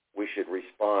 We should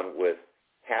respond with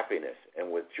happiness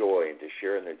and with joy and to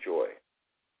share in their joy.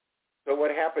 So what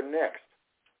happened next?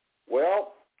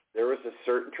 Well, there was a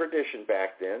certain tradition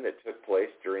back then that took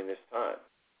place during this time.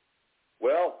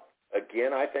 Well,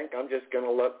 again, I think I'm just going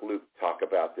to let Luke talk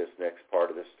about this next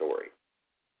part of the story.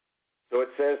 So it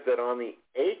says that on the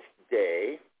 8th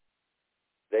day,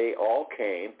 they all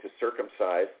came to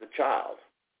circumcise the child,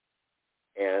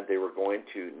 and they were going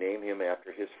to name him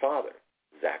after his father,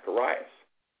 Zacharias.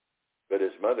 But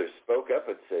his mother spoke up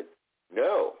and said,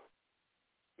 no,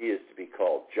 he is to be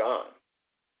called John.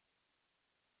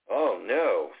 Oh,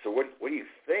 no. So what do you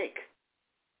think?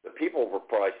 the people were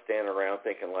probably standing around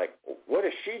thinking like, well, what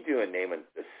is she doing naming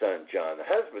the son John? The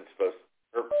husband's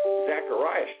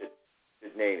Zacharias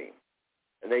should name him.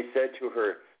 And they said to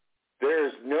her,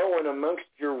 there's no one amongst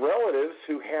your relatives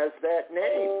who has that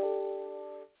name.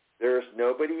 There's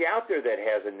nobody out there that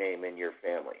has a name in your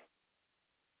family.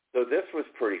 So this was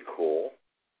pretty cool.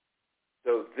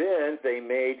 So then they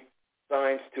made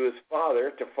signs to his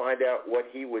father to find out what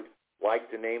he would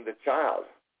like to name the child.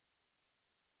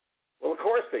 Well, of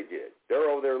course they did. They're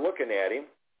over there looking at him,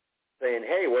 saying,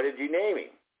 hey, what did you name him?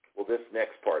 Well, this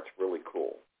next part's really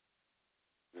cool.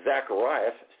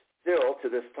 Zacharias still to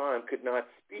this time could not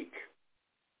speak.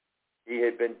 He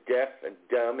had been deaf and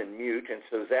dumb and mute, and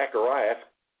so Zacharias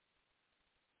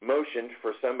motioned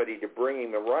for somebody to bring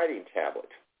him a writing tablet.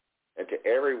 And to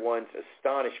everyone's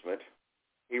astonishment,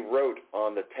 he wrote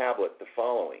on the tablet the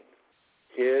following: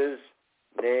 his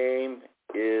name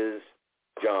is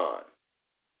John.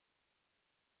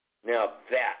 Now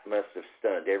that must have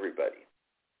stunned everybody.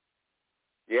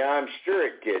 Yeah, I'm sure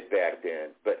it did back then,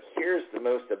 but here's the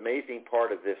most amazing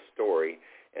part of this story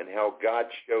and how God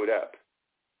showed up.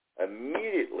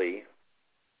 Immediately,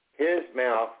 his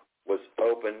mouth was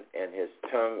open and his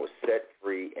tongue was set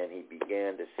free, and he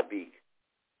began to speak,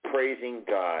 praising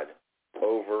God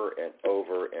over and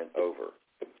over and over.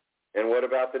 And what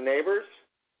about the neighbors?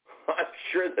 I'm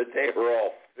sure that they were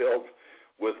all filled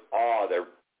with awe. Their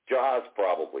jaws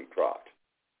probably dropped.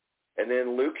 And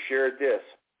then Luke shared this.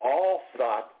 All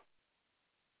thought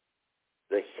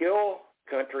the hill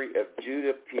country of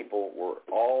Judah people were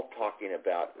all talking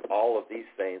about all of these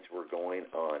things were going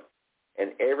on.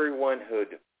 And everyone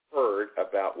who'd heard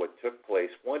about what took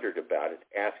place wondered about it,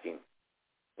 asking,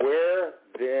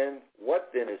 what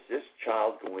then is this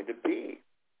child going to be?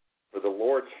 For the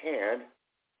Lord's hand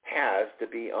has to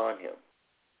be on him.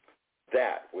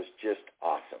 That was just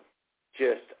awesome.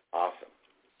 Just awesome.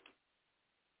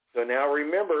 So now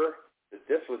remember that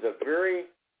this was a very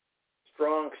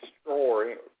strong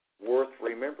story worth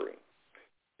remembering.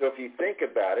 So if you think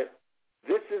about it,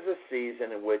 this is a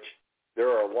season in which there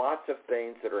are lots of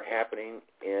things that are happening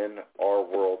in our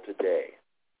world today.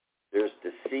 There's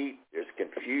deceit, there's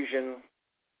confusion,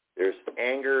 there's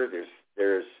anger,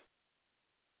 there's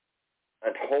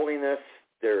unholiness,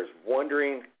 there's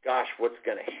wondering, gosh, what's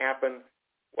going to happen?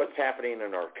 What's happening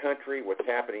in our country? What's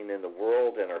happening in the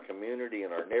world, in our community,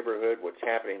 in our neighborhood? What's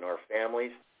happening in our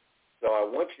families? So I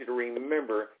want you to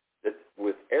remember that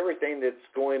with everything that's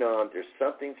going on, there's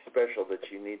something special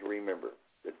that you need to remember,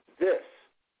 that this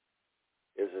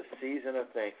is a season of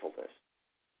thankfulness.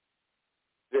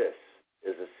 This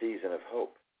is a season of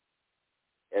hope.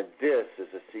 And this is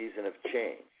a season of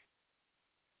change.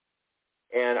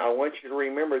 And I want you to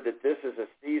remember that this is a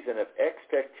season of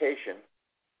expectation,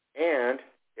 and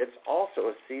it's also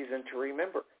a season to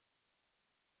remember.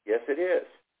 Yes, it is.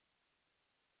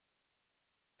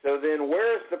 So then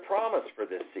where's the promise for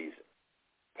this season?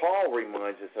 Paul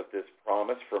reminds us of this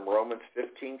promise from Romans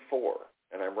 15:4,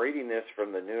 and I'm reading this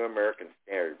from the New American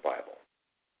Standard Bible.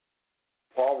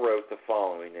 Paul wrote the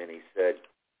following, and he said,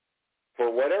 "For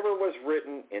whatever was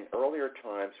written in earlier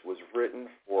times was written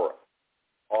for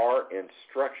our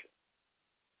instruction,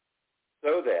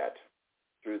 so that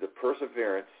through the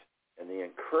perseverance and the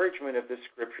encouragement of the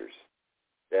Scriptures,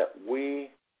 that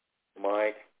we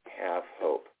might have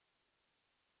hope."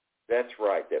 That's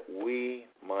right, that we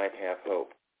might have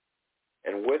hope.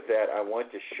 And with that, I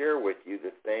want to share with you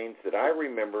the things that I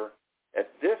remember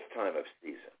at this time of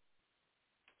season.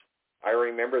 I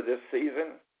remember this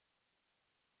season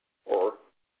for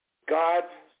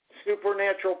God's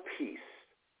supernatural peace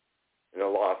in the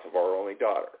loss of our only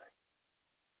daughter.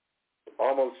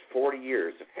 Almost 40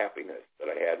 years of happiness that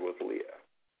I had with Leah.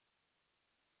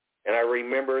 And I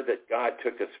remember that God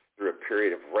took us through a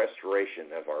period of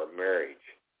restoration of our marriage.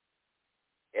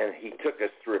 And he took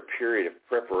us through a period of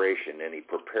preparation, and he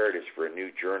prepared us for a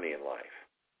new journey in life.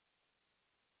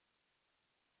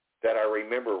 That I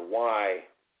remember why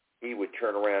he would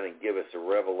turn around and give us a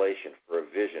revelation for a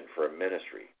vision for a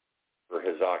ministry, for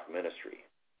Hazak ministry,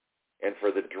 and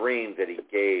for the dream that he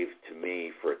gave to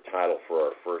me for a title for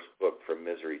our first book, From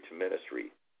Misery to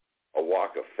Ministry, A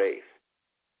Walk of Faith,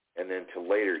 and then to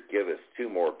later give us 2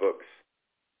 more books,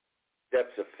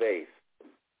 Steps of Faith,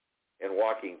 and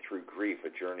Walking Through Grief, A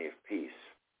Journey of Peace.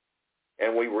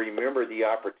 And we remember the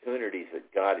opportunities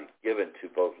that God had given to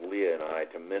both Leah and I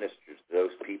to minister to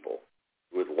those people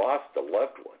who had lost a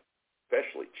loved one,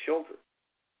 especially children.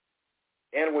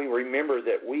 And we remember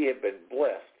that we have been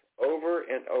blessed over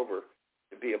and over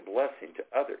to be a blessing to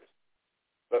others.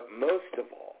 But most of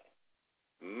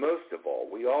all,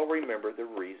 we all remember the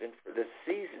reason for this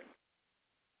season,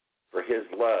 for his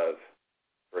love,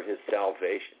 for his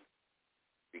salvation,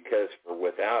 because for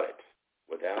without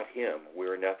him,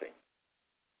 we're nothing.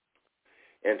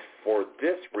 And for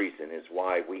this reason is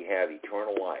why we have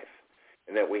eternal life,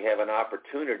 and that we have an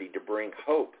opportunity to bring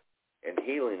hope and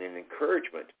healing and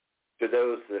encouragement to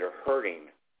those that are hurting,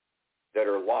 that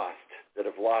are lost, that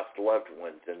have lost loved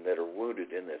ones, and that are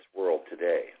wounded in this world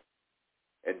today.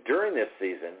 And during this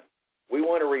season, we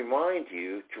want to remind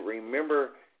you to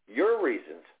remember your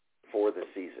reasons for the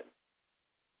season.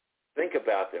 Think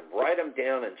about them. Write them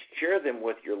down and share them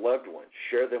with your loved ones.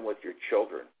 Share them with your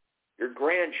children, your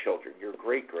grandchildren, your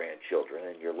great-grandchildren,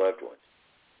 and your loved ones.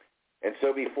 And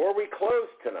so before we close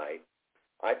tonight,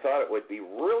 I thought it would be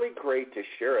really great to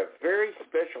share a very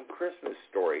special Christmas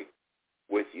story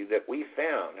with you that we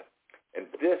found. And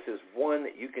this is one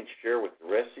that you can share with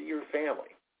the rest of your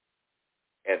family.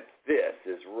 And this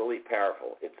is really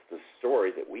powerful. It's the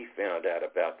story that we found out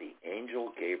about the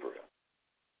angel Gabriel.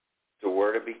 So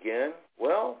where to begin?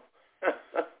 Well,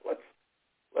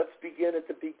 let's begin at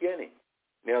the beginning.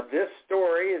 Now, this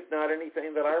story is not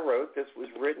anything that I wrote. This was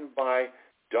written by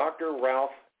Dr.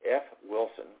 Ralph F.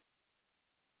 Wilson,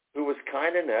 who was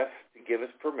kind enough to give us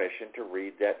permission to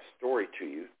read that story to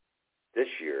you this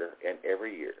year and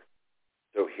every year.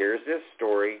 So here's this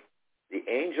story, the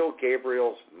angel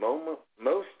Gabriel's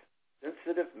most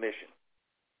sensitive mission.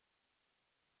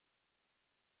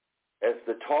 As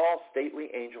the tall, stately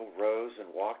angel rose and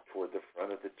walked toward the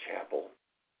front of the chapel,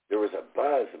 there was a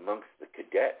buzz amongst the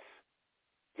cadets.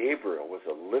 Gabriel was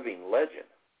a living legend.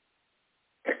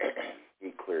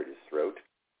 He cleared his throat.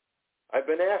 I've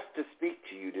been asked to speak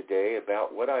to you today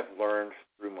about what I've learned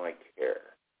through my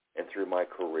care and through my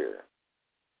career.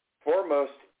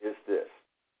 Foremost is this,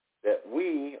 that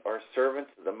we are servants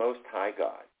of the Most High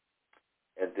God.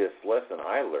 And this lesson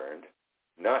I learned,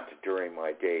 not during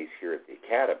my days here at the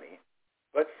academy,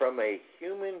 but from a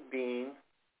human being,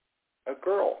 a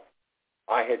girl.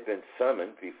 I had been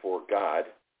summoned before God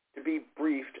to be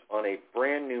briefed on a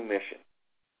brand new mission.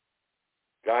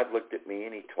 God looked at me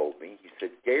and he told me, he said,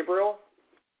 Gabriel,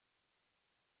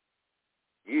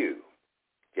 you,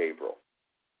 Gabriel,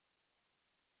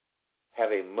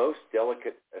 have a most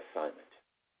delicate assignment.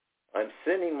 I'm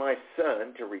sending my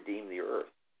son to redeem the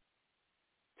earth.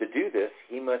 To do this,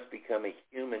 he must become a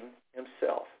human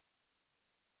himself.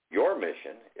 Your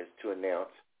mission is to announce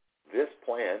this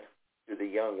plan to the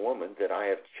young woman that I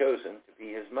have chosen to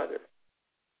be his mother.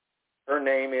 Her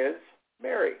name is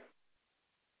Mary.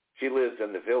 She lives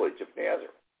in the village of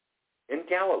Nazareth in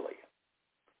Galilee,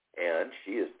 and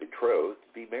she is betrothed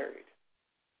to be married.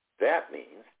 That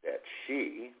means that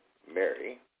she,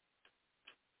 Mary,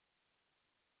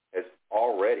 has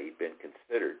already been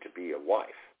considered to be a wife,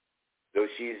 though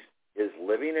she is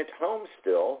living at home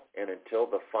still and until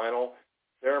the final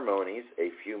ceremonies a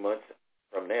few months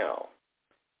from now.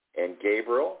 And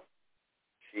Gabriel,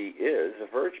 she is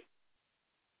a virgin.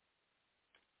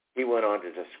 He went on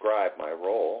to describe my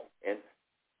role and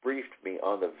briefed me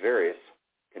on the various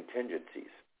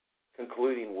contingencies,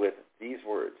 concluding with these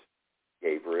words,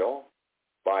 Gabriel,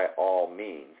 by all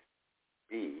means,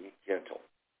 be gentle.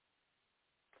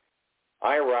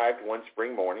 I arrived one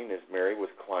spring morning as Mary was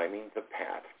climbing the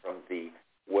path from the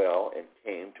well and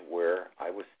came to where I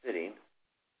was sitting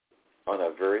on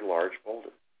a very large boulder.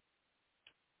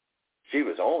 She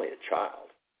was only a child.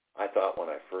 I thought when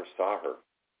I first saw her,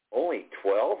 only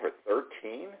 12 or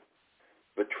 13,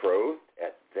 betrothed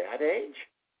at that age?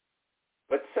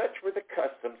 But such were the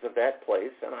customs of that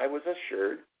place, and I was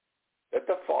assured that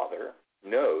the Father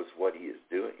knows what he is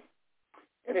doing.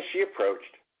 And as she approached,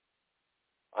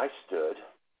 I stood,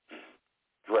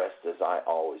 dressed as I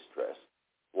always dressed,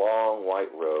 long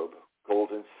white robe,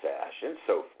 golden sash, and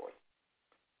so forth.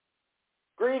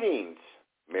 Greetings,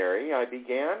 Mary, I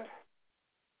began.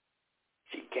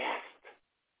 She gasped.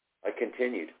 I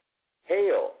continued,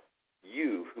 Hail,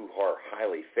 you who are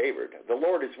highly favored. The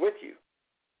Lord is with you.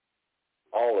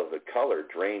 All of the color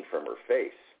drained from her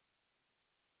face.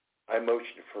 I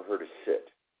motioned for her to sit.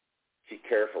 She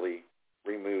carefully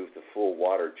removed the full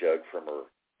water jug from her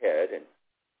head and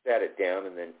sat it down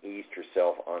and then eased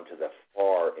herself onto the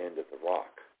far end of the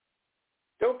rock.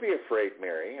 Don't be afraid,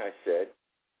 Mary, I said.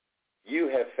 You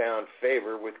have found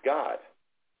favor with God.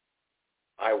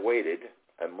 I waited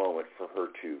a moment for her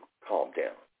to calm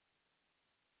down.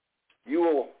 You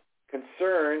will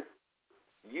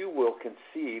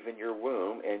conceive in your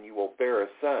womb, and you will bear a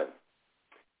son.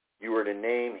 You are to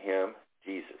name him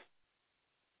Jesus.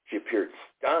 She appeared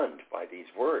stunned by these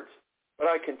words, but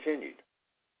I continued.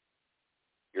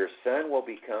 Your son will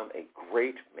become a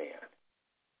great man.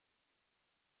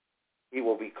 He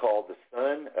will be called the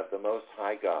Son of the Most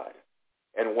High God.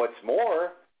 And what's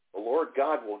more, the Lord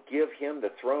God will give him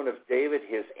the throne of David,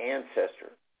 his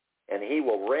ancestor, and he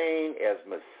will reign as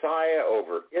Messiah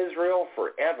over Israel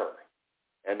forever.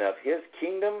 And of his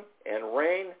kingdom and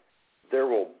reign there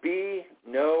will be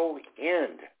no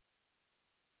end.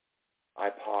 I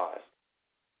paused.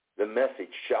 The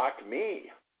message shocked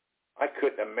me. I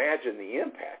couldn't imagine the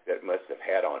impact that it must have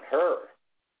had on her.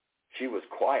 She was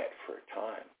quiet for a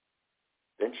time.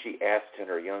 Then she asked in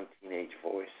her young teenage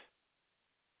voice,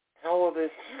 "How will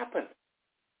this happen,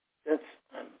 since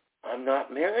I'm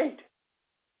not married?"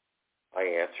 I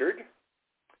answered,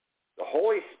 "The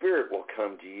Holy Spirit will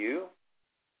come to you,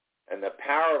 and the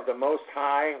power of the Most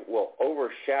High will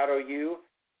overshadow you,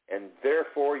 and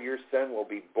therefore your son will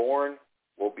be born,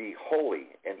 will be holy,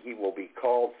 and he will be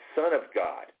called Son of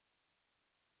God."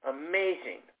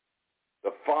 Amazing.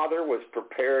 The Father was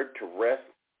prepared to rest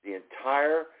the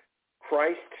entire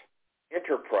Christ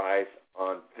enterprise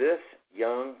on this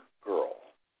young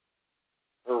girl.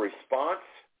 Her response,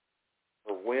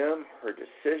 her whim, her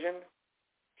decision,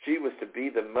 she was to be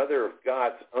the mother of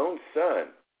God's own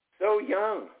son, so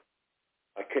young.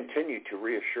 I continued to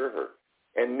reassure her.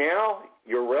 And now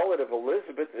your relative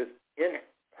Elizabeth is in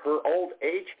her old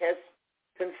age has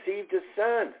conceived a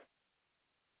son.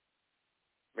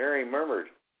 Mary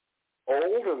murmured,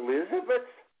 "Old Elizabeth?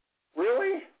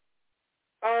 Really?"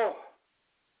 Oh,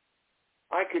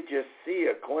 I could just see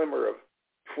a glimmer of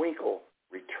twinkle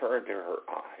return to her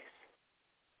eyes.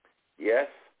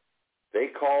 Yes, they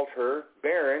called her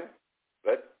barren,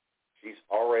 but she's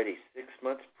already 6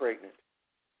 months pregnant.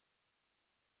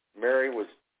 Mary was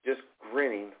just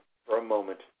grinning for a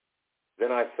moment.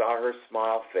 Then I saw her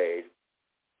smile fade.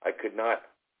 I could not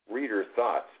read her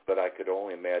thoughts, but I could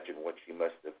only imagine what she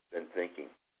must have been thinking.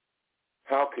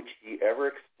 How could she ever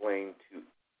explain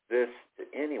this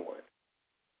to anyone?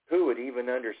 Who would even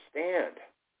understand?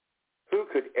 Who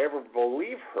could ever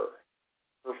believe her?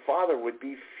 Her father would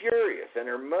be furious and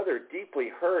her mother deeply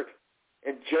hurt.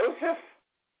 And Joseph?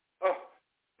 Oh,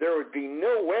 there would be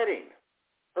no wedding.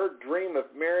 Her dream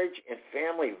of marriage and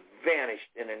family vanished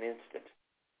in an instant.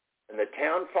 And the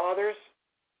town fathers?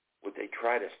 Would they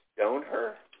try to stone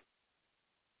her?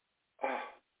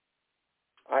 Oh,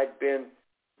 I'd been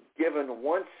given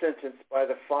one sentence by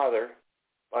the Father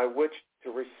by which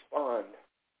to respond.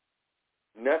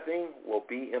 "Nothing will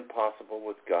be impossible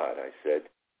with God," I said.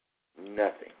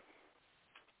 Nothing.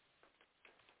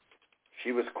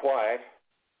 She was quiet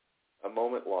a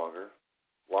moment longer,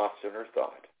 lost in her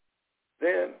thought.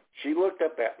 Then she looked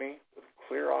up at me with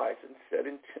clear eyes and said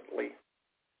intently,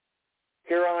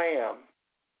 "Here I am.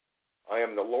 I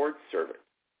am the Lord's servant,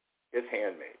 his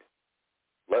handmaid.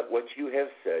 Let what you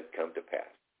have said come to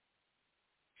pass."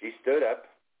 She stood up,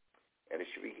 and as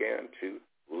she began to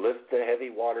lift the heavy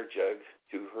water jug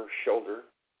to her shoulder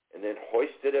and then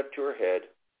hoist it up to her head,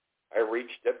 I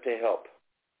reached up to help,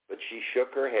 but she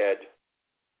shook her head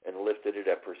and lifted it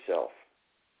up herself.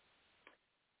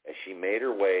 As she made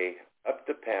her way up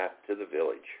the path to the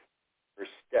village, her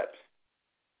steps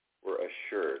were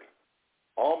assured,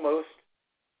 almost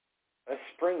a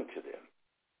spring to them.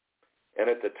 And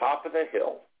at the top of the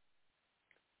hill,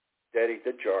 steadied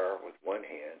the jar with one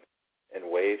hand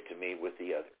and waved to me with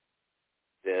the other.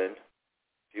 Then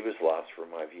she was lost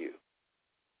from my view.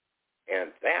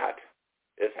 And that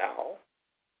is how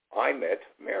I met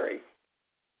Mary.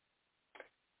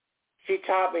 She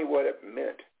taught me what it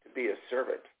meant to be a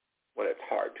servant when it's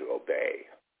hard to obey.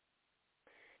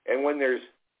 And when there's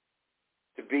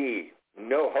to be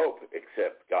no hope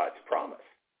except God's promise.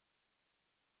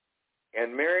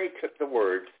 And Mary took the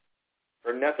words,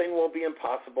 "For nothing will be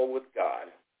impossible with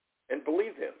God," and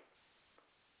believed them.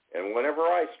 And whenever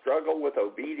I struggle with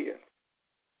obedience,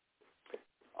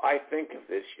 I think of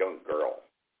this young girl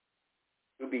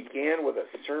who began with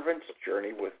a servant's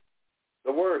journey with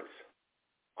the words,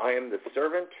 "I am the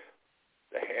servant,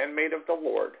 the handmaid of the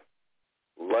Lord.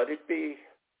 Let it be,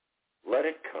 let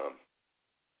it come.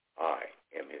 I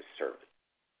am his servant."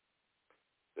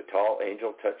 The tall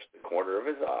angel touched the corner of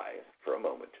his eye for a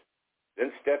moment,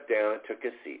 then stepped down and took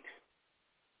his seat.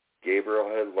 Gabriel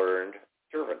had learned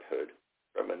servanthood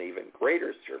from an even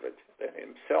greater servant than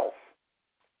himself,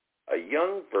 a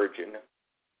young virgin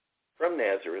from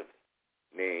Nazareth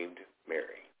named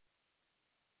Mary.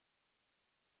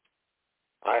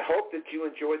 I hope that you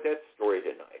enjoyed that story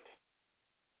tonight.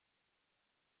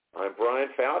 I'm Brian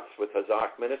Foutz with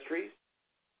Hazak Ministries,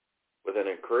 with an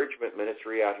encouragement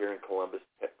ministry out here in Columbus,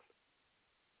 Texas.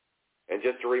 And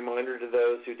just a reminder to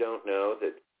those who don't know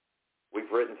that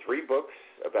we've written 3 books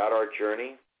about our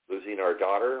journey, losing our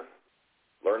daughter,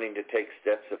 learning to take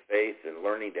steps of faith, and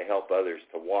learning to help others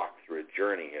to walk through a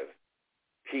journey of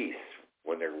peace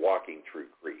when they're walking through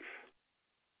grief.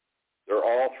 They're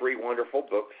all 3 wonderful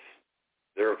books.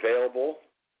 They're available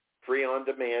free on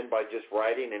demand by just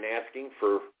writing and asking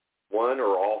for 1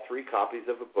 or all 3 copies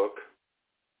of a book.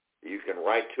 You can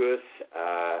write to us,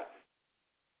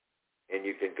 and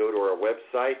you can go to our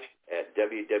website at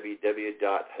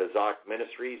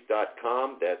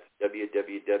www.hazakministries.com. That's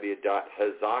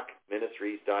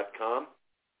www.hazakministries.com.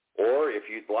 Or if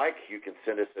you'd like, you can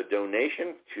send us a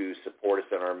donation to support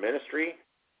us in our ministry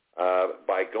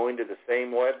by going to the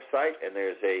same website, and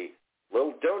there's a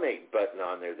little donate button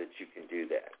on there that you can do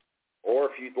that. Or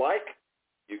if you'd like,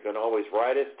 you can always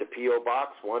write us to P.O.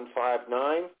 Box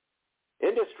 159,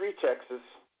 Industry, Texas,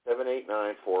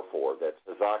 78944. That's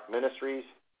Hazak Ministries,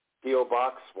 P.O.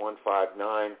 Box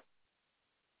 159,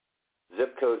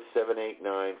 zip code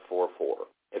 78944.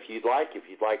 If you'd like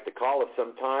to call us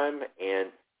sometime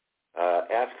and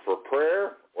ask for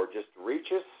prayer or just to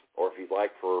reach us, or if you'd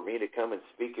like for me to come and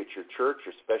speak at your church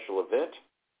or special event,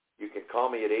 you can call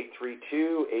me at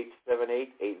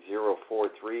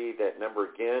 832-878-8043. That number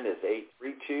again is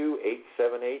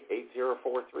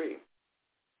 832-878-8043.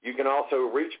 You can also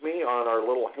reach me on our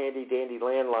little handy-dandy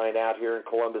landline out here in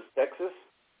Columbus, Texas.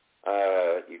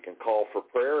 You can call for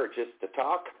prayer or just to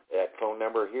talk. That phone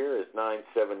number here is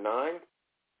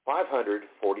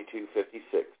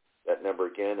 979-500-4256. That number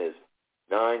again is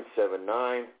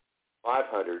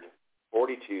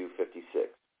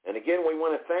 979-500-4256. And again, we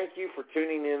want to thank you for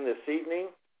tuning in this evening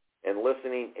and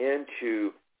listening in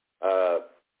to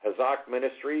Hazak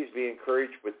Ministries, Be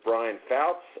Encouraged with Brian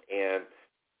Foutz. And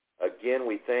again,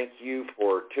 we thank you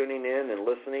for tuning in and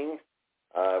listening.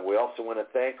 We also want to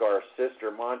thank our sister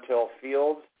Montel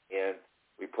Fields, and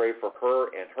we pray for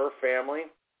her and her family.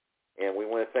 And we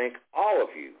want to thank all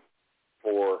of you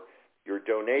for your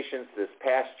donations this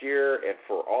past year and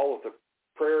for all of the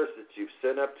prayers that you've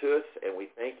sent up to us. And we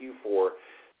thank you for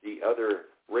the other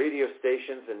radio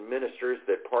stations and ministers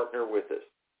that partner with us.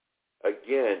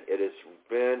 Again, it has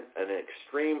been an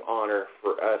extreme honor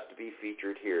for us to be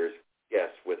featured here as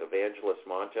guests with Evangelist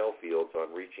Montel Fields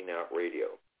on Reaching Out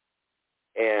Radio.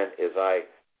 And as I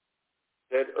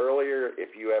said earlier,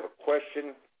 if you have a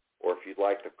question or if you'd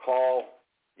like to call,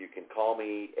 you can call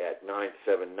me at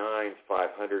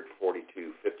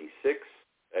 979-500-4256.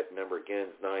 That number again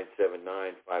is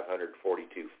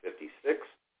 979-500-4256.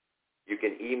 You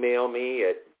can email me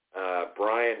at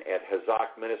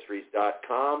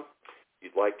brian@hazakministries.com if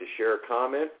you'd like to share a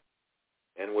comment.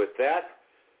 And with that,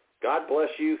 God bless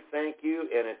you, thank you,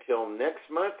 and until next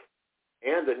month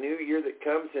and the new year that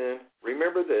comes in,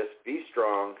 remember this, be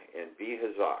strong and be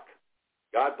Hazak.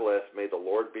 God bless. May the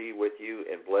Lord be with you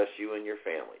and bless you and your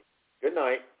family. Good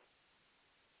night.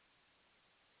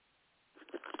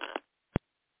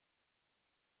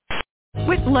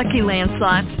 With Lucky Land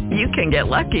Slots, you can get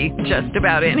lucky just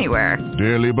about anywhere.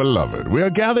 Dearly beloved, we are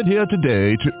gathered here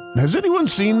today to... Has anyone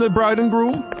seen the bride and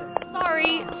groom?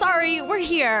 Sorry, we're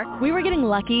here. We were getting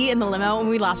lucky in the limo and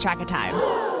we lost track of time.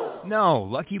 No,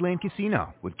 Lucky Land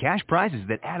Casino, with cash prizes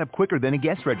that add up quicker than a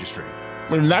guest registry.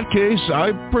 In that case,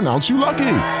 I pronounce you lucky.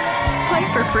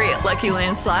 Play for free at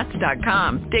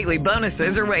LuckyLandSlots.com. Daily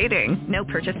bonuses are waiting. No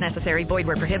purchase necessary. Void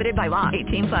where prohibited by law.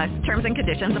 18+. Terms and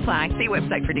conditions apply. See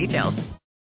website for details.